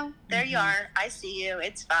 I know, there you are, I see you,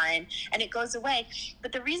 it's fine, and it goes away.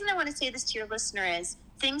 But the reason I want to say this to your listener is,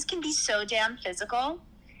 things can be so damn physical.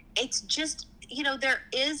 It's just, you know, there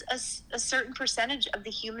is a certain percentage of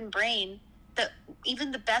the human brain that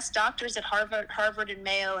even the best doctors at Harvard and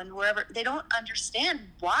Mayo and wherever, they don't understand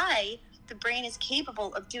why the brain is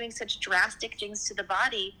capable of doing such drastic things to the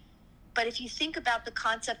body. But if you think about the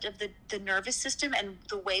concept of the nervous system and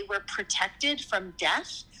the way we're protected from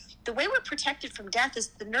death, the way we're protected from death is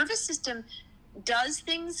the nervous system does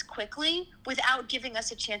things quickly without giving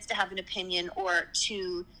us a chance to have an opinion or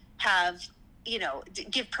to have, you know,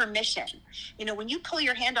 give permission. You know, when you pull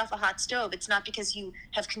your hand off a hot stove, it's not because you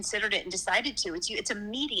have considered it and decided to. It's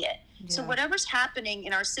immediate. Yeah. So whatever's happening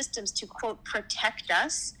in our systems to, quote, protect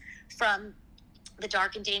us from the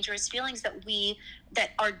dark and dangerous feelings that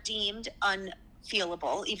are deemed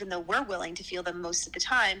unfeelable, even though we're willing to feel them most of the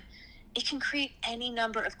time, it can create any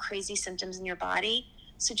number of crazy symptoms in your body.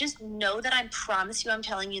 So just know that I promise you I'm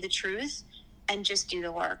telling you the truth, and just do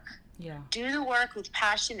the work. Yeah. Do the work with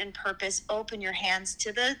passion and purpose. Open your hands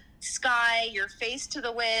to the sky, your face to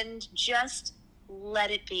the wind. Just let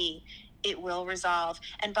it be. It will resolve.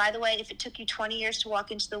 And by the way, if it took you 20 years to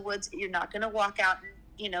walk into the woods, you're not going to walk out in,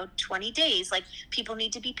 20 days. Like, people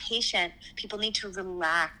need to be patient. People need to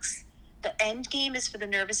relax. The end game is for the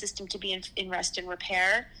nervous system to be in rest and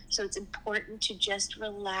repair. So it's important to just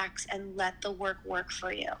relax and let the work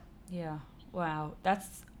for you. Yeah. Wow.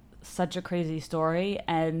 That's such a crazy story,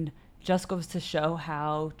 and just goes to show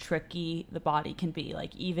how tricky the body can be.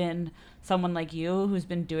 Like, even someone like you who's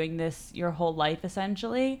been doing this your whole life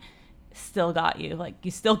essentially still got you. Like,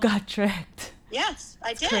 you still got tricked. Yes,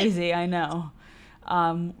 I did. It's crazy, I know.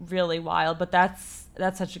 Really wild, but that's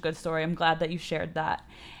such a good story. I'm glad that you shared that.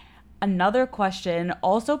 Another question,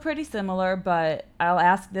 also pretty similar, but I'll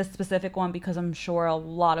ask this specific one because I'm sure a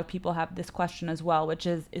lot of people have this question as well, which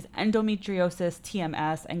is endometriosis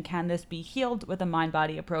TMS, and can this be healed with a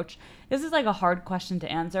mind-body approach? This is like a hard question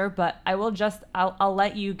to answer, but I'll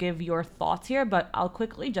let you give your thoughts here, but I'll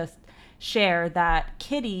quickly just share that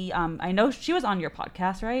Kitty, I know she was on your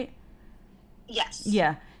podcast, right? Yes.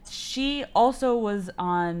 Yeah. She also was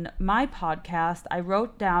on my podcast. I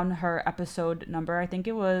wrote down her episode number. I think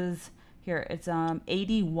it was here. It's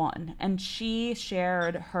 81, and she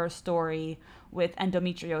shared her story with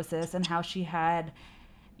endometriosis and how she had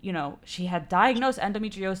diagnosed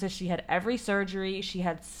endometriosis. She had every surgery. She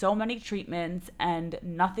had so many treatments and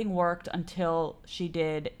nothing worked until she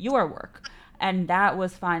did your work. And that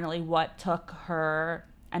was finally what took her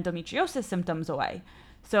endometriosis symptoms away.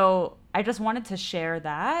 So I just wanted to share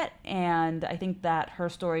that. And I think that her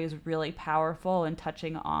story is really powerful in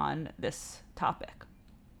touching on this topic.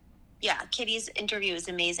 Yeah, Kitty's interview is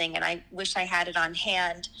amazing, and I wish I had it on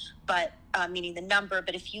hand, but meaning the number.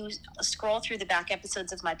 But if you scroll through the back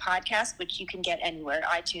episodes of my podcast, which you can get anywhere,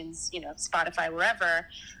 iTunes, Spotify, wherever,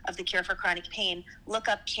 of The Cure for Chronic Pain, look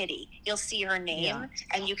up Kitty. You'll see her name,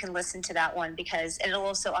 and you can listen to that one, because it'll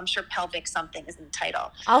also, I'm sure, pelvic something is in the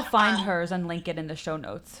title. I'll find hers and link it in the show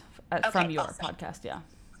notes from your podcast. Yeah.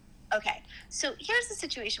 Okay, so here's the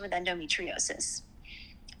situation with endometriosis.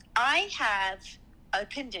 I have a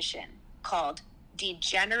condition called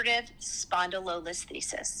degenerative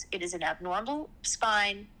spondylolisthesis. It is an abnormal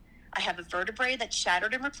spine. I have a vertebrae that's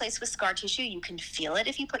shattered and replaced with scar tissue. You can feel it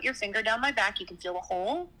if you put your finger down my back. You can feel a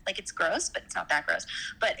hole. Like, it's gross, but it's not that gross.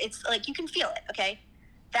 But it's like, you can feel it, okay?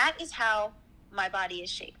 That is how my body is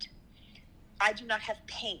shaped. I do not have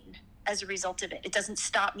pain as a result of it. It doesn't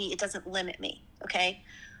stop me. It doesn't limit me, okay?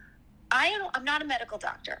 I'm not a medical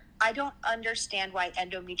doctor. I don't understand why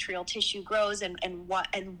endometrial tissue grows and what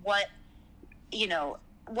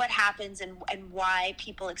happens and why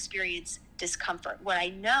people experience discomfort. What I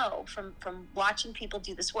know from watching people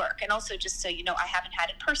do this work, and also just so you know, I haven't had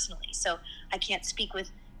it personally, so I can't speak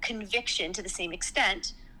with conviction to the same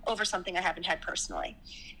extent over something I haven't had personally.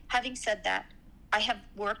 Having said that, I have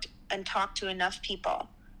worked and talked to enough people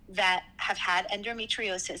that have had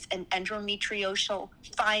endometriosis and endometriosal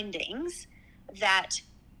findings that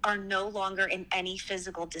are no longer in any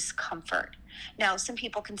physical discomfort. Now, some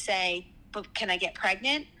people can say, but can I get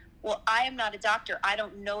pregnant? Well, I am not a doctor. I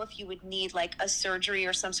don't know if you would need like a surgery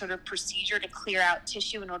or some sort of procedure to clear out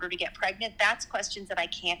tissue in order to get pregnant. That's questions that I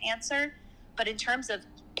can't answer. But in terms of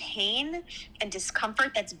pain and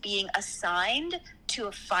discomfort that's being assigned to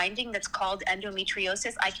a finding that's called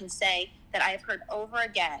endometriosis, I can say that I have heard over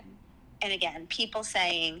again and again people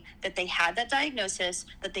saying that they had that diagnosis,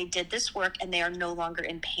 that they did this work, and they are no longer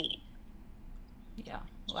in pain. Yeah.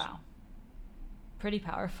 Wow. Pretty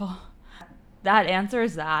powerful. That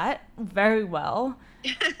answers that very well.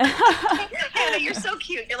 Hannah, you're so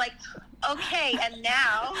cute. You're like, okay, and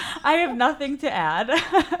now? I have nothing to add.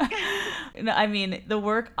 I mean, the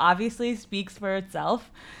work obviously speaks for itself.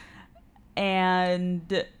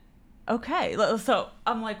 And okay, so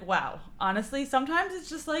I'm like, wow. Honestly, sometimes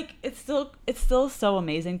it's just like, it's still so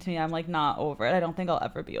amazing to me. I'm like not over it. I don't think I'll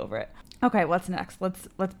ever be over it. Okay, what's next? Let's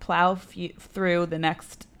plow through the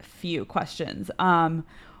next few questions.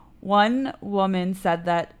 One woman said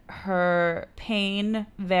that her pain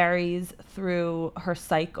varies through her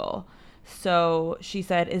cycle. So she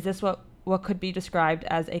said, is this what could be described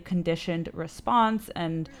as a conditioned response?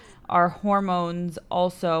 And are hormones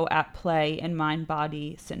also at play in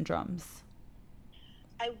mind-body syndromes?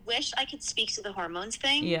 I wish I could speak to the hormones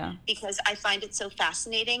thing, yeah, because I find it so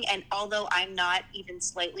fascinating. And although I'm not even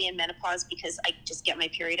slightly in menopause, because I just get my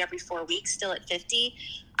period every 4 weeks, still at 50,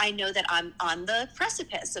 I know that I'm on the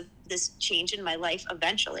precipice of this change in my life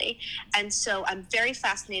eventually. And so I'm very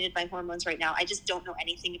fascinated by hormones right now. I just don't know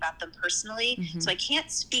anything about them personally. Mm-hmm. So I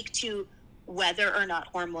can't speak to whether or not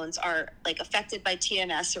hormones are like affected by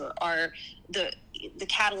TMS or are the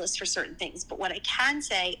catalyst for certain things. But what I can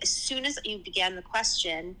say, as soon as you began the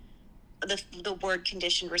question, the word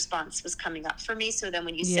conditioned response was coming up for me. So then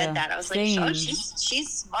when you said that, I was like, oh, she's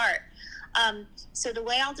smart. So the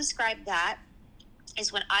way I'll describe that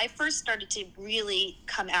is when I first started to really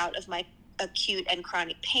come out of my acute and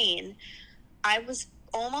chronic pain, I was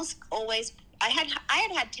almost always, I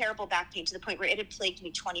had terrible back pain to the point where it had plagued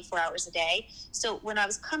me 24 hours a day. So when I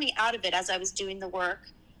was coming out of it, as I was doing the work,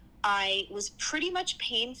 I was pretty much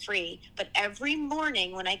pain-free, but every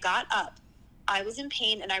morning when I got up, I was in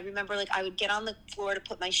pain. And I remember like I would get on the floor to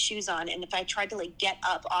put my shoes on, and if I tried to like get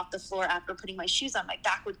up off the floor after putting my shoes on, my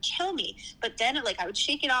back would kill me. But then I would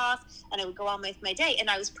shake it off and I would go on with my day,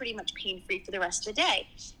 and I was pretty much pain-free for the rest of the day.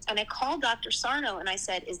 And I called Dr. Sarno and I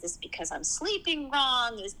said, is this because I'm sleeping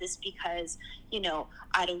wrong? Is this because,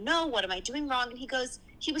 I don't know, what am I doing wrong? And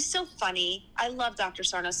he was so funny. I love Dr.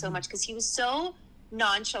 Sarno so much because he was so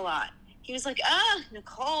nonchalant. He was like,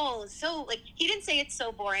 Nicole, it's so, like, he didn't say it's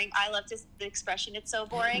so boring. I loved the expression, it's so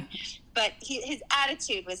boring. But his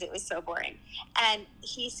attitude was, it was so boring. And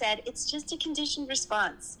he said, it's just a conditioned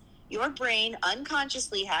response. Your brain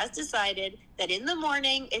unconsciously has decided that in the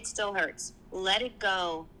morning it still hurts. Let it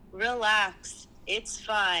go. relax, it's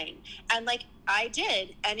fine. And like I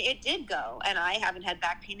did, and it did go, and I haven't had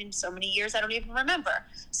back pain in so many years I don't even remember.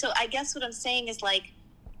 So I guess what I'm saying is like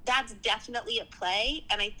that's definitely at play,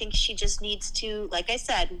 and I think she just needs to, like I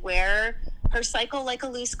said, wear her cycle like a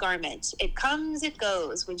loose garment. It comes, it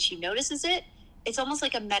goes. When she notices it, it's almost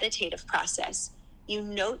like a meditative process. You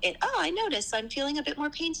note it. Oh, I notice I'm feeling a bit more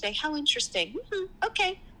pain today. How interesting.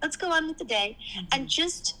 Okay, let's go on with the day. And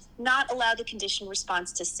just not allow the conditioned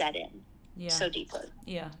response to set in so deeply.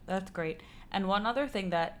 Yeah, that's great. And one other thing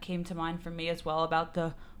that came to mind for me as well about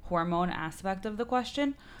the hormone aspect of the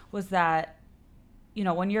question was that, you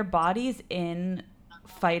know, when your body's in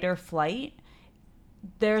fight or flight,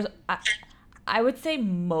 there's, I would say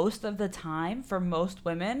most of the time for most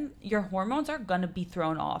women, your hormones are going to be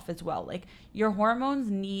thrown off as well. Like your hormones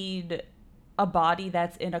need a body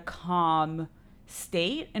that's in a calm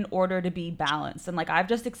state in order to be balanced. And like I've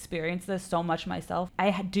just experienced this so much myself. I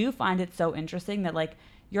do find it so interesting that like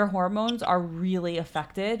your hormones are really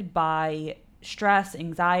affected by stress,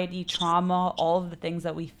 anxiety, trauma, all of the things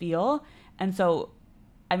that we feel. And so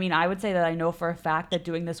I mean, I would say that I know for a fact that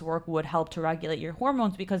doing this work would help to regulate your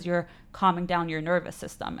hormones because you're calming down your nervous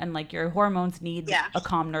system, and like your hormones need a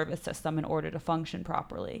calm nervous system in order to function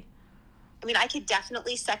properly. I mean, I could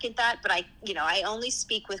definitely second that, but I only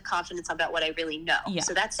speak with confidence about what I really know. Yeah.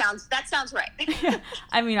 So that sounds right.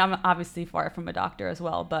 I mean, I'm obviously far from a doctor as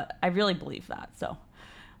well, but I really believe that. So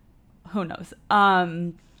who knows?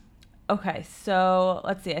 Okay, so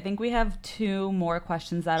let's see. I think we have 2 more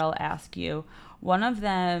questions that I'll ask you. One of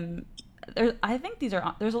them, I think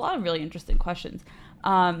there's a lot of really interesting questions.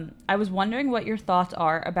 I was wondering what your thoughts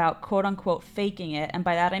are about quote unquote faking it. And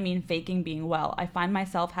by that, I mean faking being well. I find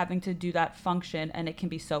myself having to do that function and it can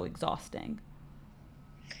be so exhausting.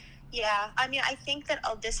 Yeah. I mean, I think that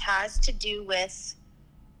this has to do with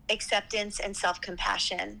acceptance and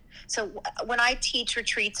self-compassion. So when I teach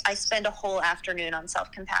retreats, I spend a whole afternoon on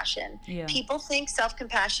self-compassion. Yeah. People think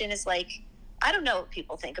self-compassion is like, I don't know what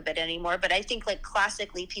people think of it anymore, but I think like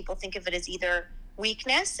classically people think of it as either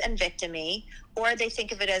weakness and victimy, or they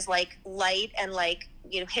think of it as like light and like,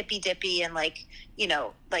 hippy dippy and like,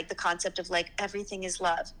 like the concept of like everything is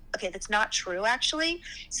love. Okay, that's not true actually.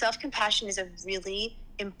 Self-compassion is a really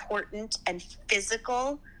important and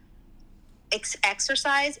physical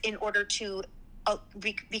exercise in order to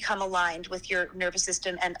become aligned with your nervous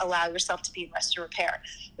system and allow yourself to be in rest and repair.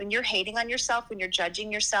 When you're hating on yourself, when you're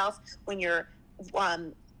judging yourself, when you're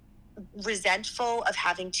resentful of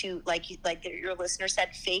having to, like your listener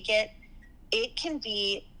said, fake it, it can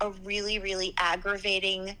be a really, really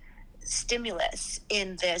aggravating stimulus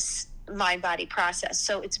in this mind-body process.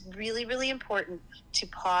 So it's really, really important to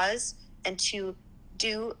pause and to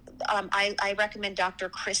do, I recommend Dr.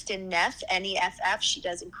 Kristen Neff, Neff. She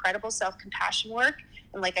does incredible self-compassion work.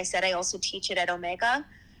 And like I said, I also teach it at Omega.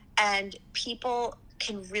 And people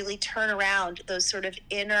can really turn around those sort of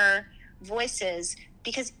inner voices,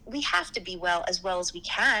 because we have to be well as we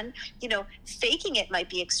can. Faking it might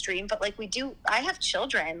be extreme, but like I have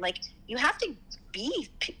children, like you have to be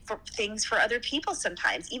for things for other people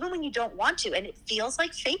sometimes, even when you don't want to. And it feels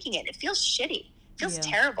like faking it. It feels shitty. It feels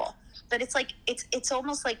terrible. But it's like, it's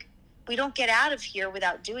almost like we don't get out of here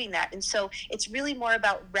without doing that. And so it's really more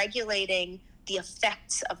about regulating the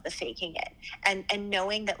effects of the faking it and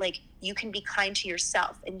knowing that like you can be kind to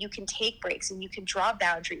yourself and you can take breaks and you can draw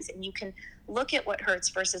boundaries and you can look at what hurts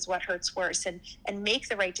versus what hurts worse and make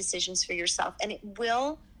the right decisions for yourself. And it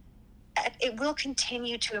will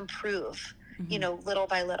continue to improve, little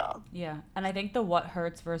by little. Yeah. And I think the what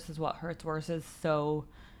hurts versus what hurts worse is so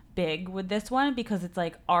big with this one, because it's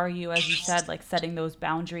like, are you, as you said, like setting those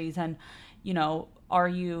boundaries and, are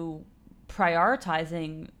you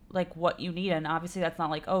prioritizing like what you need? And obviously that's not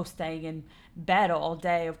like, staying in bed all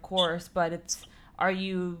day, of course, but it's, are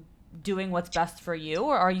you doing what's best for you,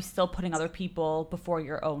 or are you still putting other people before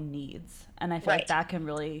your own needs? And I feel like that can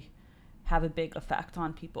really have a big effect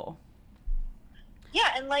on people. Yeah.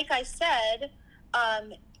 And like I said,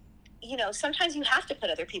 sometimes you have to put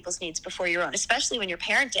other people's needs before your own, especially when you're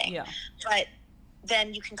parenting. Yeah. But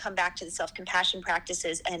then you can come back to the self-compassion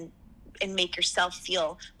practices and make yourself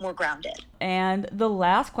feel more grounded. And the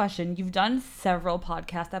last question, you've done several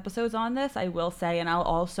podcast episodes on this, I will say, and I'll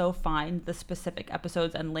also find the specific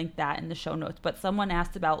episodes and link that in the show notes. But someone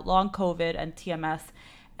asked about long COVID and TMS,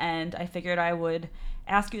 and I figured I would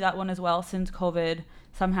ask you that one as well, since COVID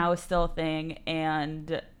somehow is still a thing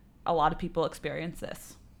and a lot of people experience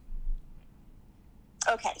this.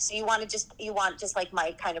 Okay, so you want just like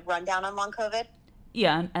my kind of rundown on long COVID?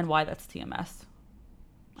 Yeah, and why that's TMS.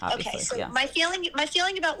 obviously. Okay, so yeah. my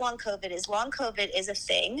feeling about long COVID is a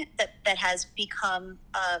thing that has become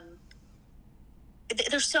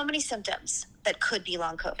there's so many symptoms that could be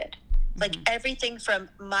long COVID. Like everything from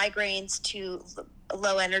migraines to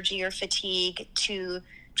low energy or fatigue to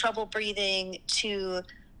trouble breathing to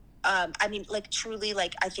I mean, like truly,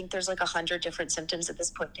 like I think there's like 100 different symptoms at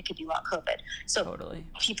this point that could be long COVID. So Totally.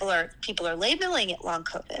 people are labeling it long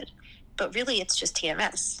COVID, but really it's just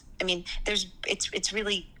TMS. I mean, it's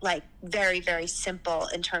really like very, very simple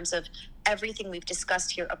in terms of everything we've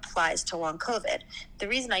discussed here applies to long COVID. The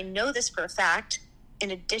reason I know this for a fact,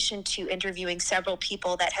 in addition to interviewing several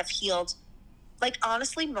people that have healed, like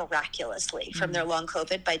honestly, miraculously from their long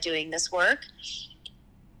COVID by doing this work,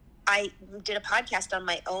 I did a podcast on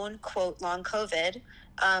my own, quote, long COVID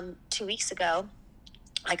 2 weeks ago.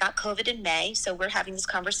 I got COVID in May, so we're having this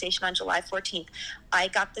conversation on July 14th. I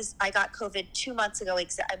got COVID 2 months ago,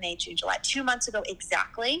 May, June, July, 2 months ago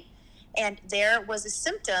exactly. And there was a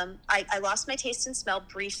symptom. I lost my taste and smell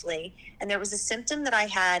briefly. And there was a symptom that I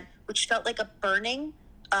had, which felt like a burning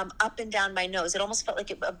up and down my nose. It almost felt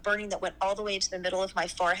like a burning that went all the way to the middle of my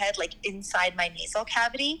forehead, like inside my nasal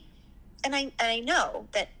cavity. And I know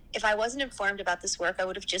that if I wasn't informed about this work, I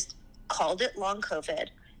would have just called it long COVID.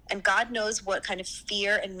 And God knows what kind of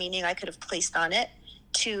fear and meaning I could have placed on it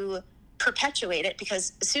to perpetuate it,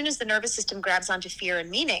 because as soon as the nervous system grabs onto fear and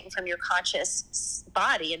meaning from your conscious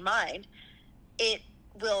body and mind, it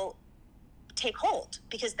will take hold,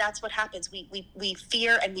 because that's what happens. We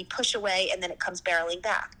fear and we push away, and then it comes barreling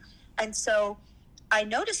back. And so I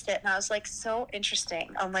noticed it, and I was like, so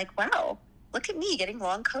interesting. I'm like, wow, look at me getting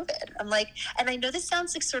long COVID. I'm like, and I know this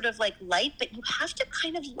sounds like sort of like light, but you have to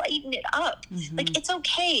kind of lighten it up. Like, it's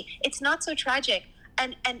okay. It's not so tragic.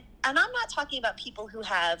 And I'm not talking about people who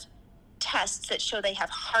have tests that show they have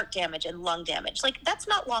heart damage and lung damage. Like, that's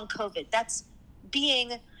not long COVID. That's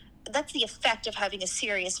the effect of having a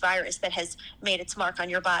serious virus that has made its mark on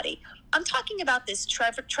your body. I'm talking about this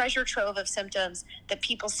treasure trove of symptoms that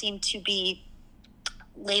people seem to be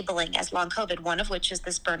labeling as long COVID, one of which is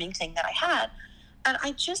this burning thing that I had. And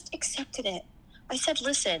I just accepted it. I said,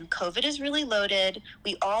 listen, COVID is really loaded.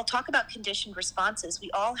 We all talk about conditioned responses.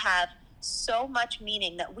 We all have so much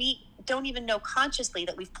meaning that we don't even know consciously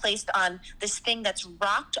that we've placed on this thing that's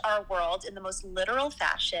rocked our world in the most literal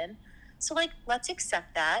fashion. So, like, let's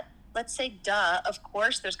accept that. Let's say, duh, of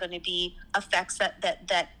course there's going to be effects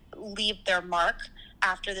that leave their mark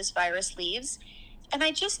after this virus leaves. And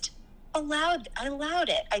I just allowed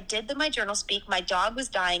it. I did my journal speak. My dog was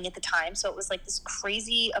dying at the time, so it was like this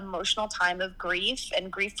crazy emotional time of grief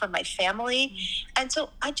from my family. And so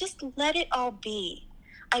I just let it all be.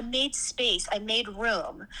 I made space. I made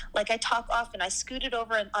room. Like I talk often, I scooted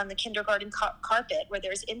over on the kindergarten carpet where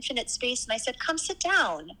there's infinite space, and I said, come sit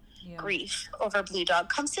down. Yeah. Grief over blue dog.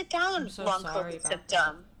 Come sit down. So long COVID symptom.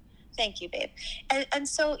 That. Thank you, babe. And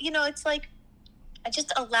so, it's like I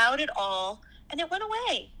just allowed it all, and it went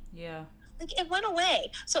away. Yeah. Like, it went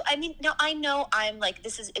away. So, I mean, now I know I'm like,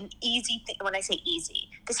 this is an easy thing. When I say easy,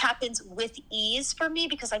 this happens with ease for me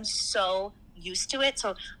because I'm so used to it.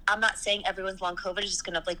 So I'm not saying everyone's long COVID is just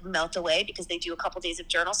going to like melt away because they do a couple days of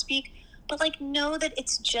journal speak, but like, know that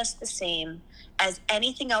it's just the same as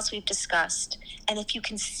anything else we've discussed. And if you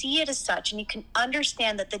can see it as such, and you can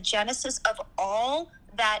understand that the genesis of all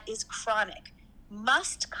that is chronic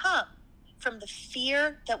must come from the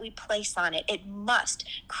fear that we place on it. It must.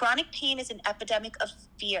 Chronic pain is an epidemic of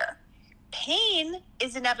fear. Pain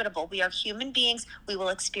is inevitable. We are human beings. We will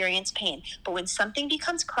experience pain. But when something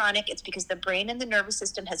becomes chronic, it's because the brain and the nervous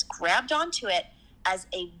system has grabbed onto it as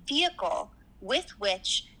a vehicle with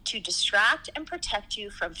which to distract and protect you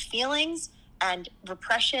from feelings and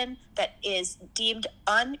repression that is deemed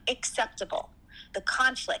unacceptable. The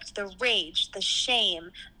conflict, the rage, the shame,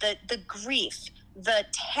 the grief, the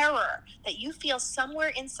terror that you feel somewhere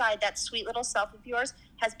inside that sweet little self of yours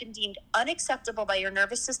has been deemed unacceptable by your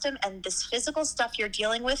nervous system, and this physical stuff you're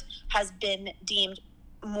dealing with has been deemed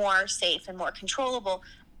more safe and more controllable,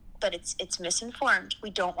 but it's misinformed. We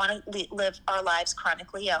don't want to live our lives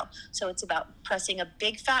chronically ill. So it's about pressing a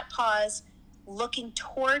big fat pause, looking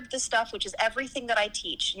toward the stuff, which is everything that I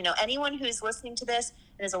teach. Anyone who's listening to this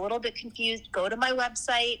and is a little bit confused, go to my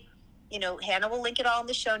website. Hannah will link it all in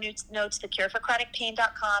the show notes,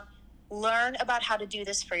 thecureforchronicpain.com. Learn about how to do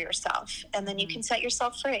this for yourself, and then you can set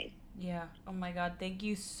yourself free. Yeah. Oh my God. Thank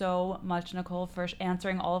you so much, Nicole, for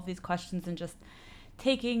answering all of these questions and just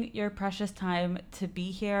taking your precious time to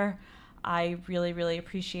be here. I really, really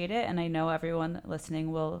appreciate it. And I know everyone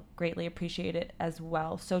listening will greatly appreciate it as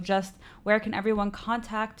well. So just where can everyone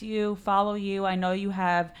contact you, follow you? I know you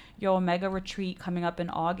have your Omega retreat coming up in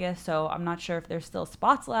August. So I'm not sure if there's still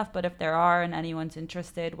spots left, but if there are and anyone's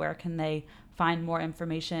interested, where can they find more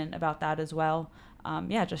information about that as well?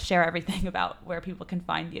 Just share everything about where people can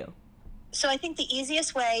find you. So I think the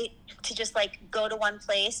easiest way to just go to one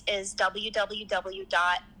place is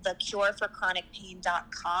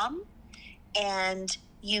www.thecureforchronicpain.com. And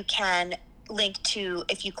you can link to,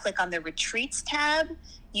 if you click on the retreats tab,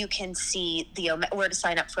 you can see where to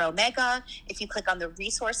sign up for Omega. If you click on the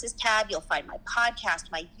resources tab, you'll find my podcast,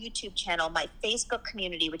 my YouTube channel, my Facebook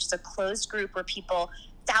community, which is a closed group where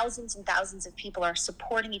thousands and thousands of people are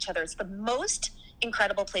supporting each other. It's the most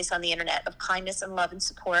incredible place on the internet of kindness and love and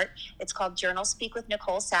support. It's called Journal Speak with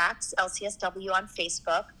Nicole Sachs, LCSW on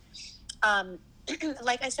Facebook.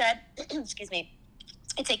 Like I said, excuse me,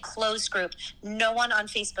 it's a closed group. No one on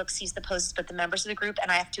Facebook sees the posts but the members of the group,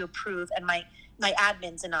 and I have to approve, and my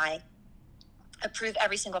admins and I approve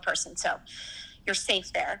every single person. So you're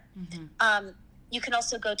safe there. Mm-hmm. You can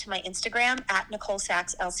also go to my Instagram at Nicole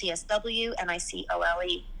Sachs LCSW,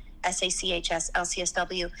 NICOLE SACHS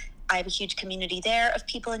LCSW. I have a huge community there of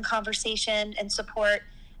people in conversation and support.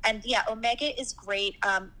 And yeah, Omega is great.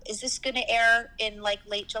 Is this going to air in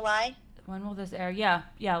late July? When will this air? Yeah,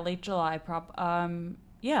 late July.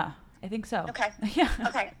 Yeah, I think so. Okay. Yeah.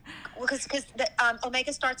 Okay. Well, because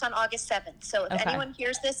Omega starts on August 7th. So if anyone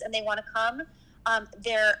hears this and they want to come,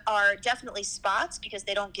 there are definitely spots, because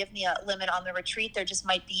they don't give me a limit on the retreat. There just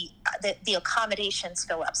might be the accommodations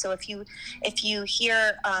fill up. So if you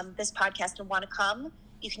hear this podcast and want to come,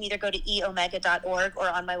 you can either go to eomega.org or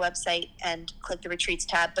on my website and click the retreats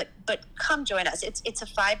tab. But come join us. It's a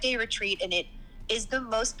 5-day retreat, and it is the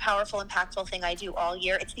most powerful, impactful thing I do all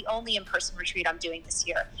year. It's the only in-person retreat I'm doing this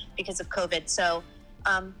year because of COVID. So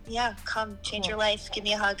come change your life. Give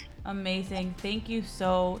me a hug. Amazing. Thank you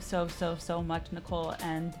so much, Nicole.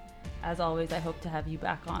 And as always, I hope to have you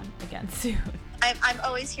back on again soon. I'm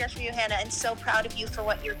always here for you, Hannah, and so proud of you for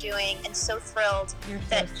what you're doing, and so thrilled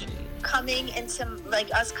that sweet.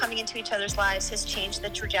 Us coming into each other's lives has changed the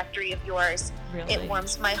trajectory of yours. Really? It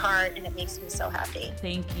warms my heart, and it makes me so happy.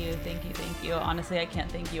 Thank you. Honestly, I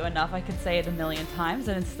can't thank you enough. I could say it a million times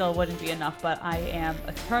and it still wouldn't be enough, but I am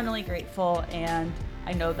eternally grateful, and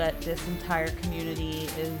I know that this entire community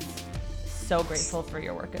is so grateful for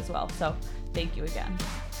your work as well. So thank you again.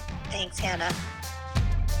 Thanks, Hannah.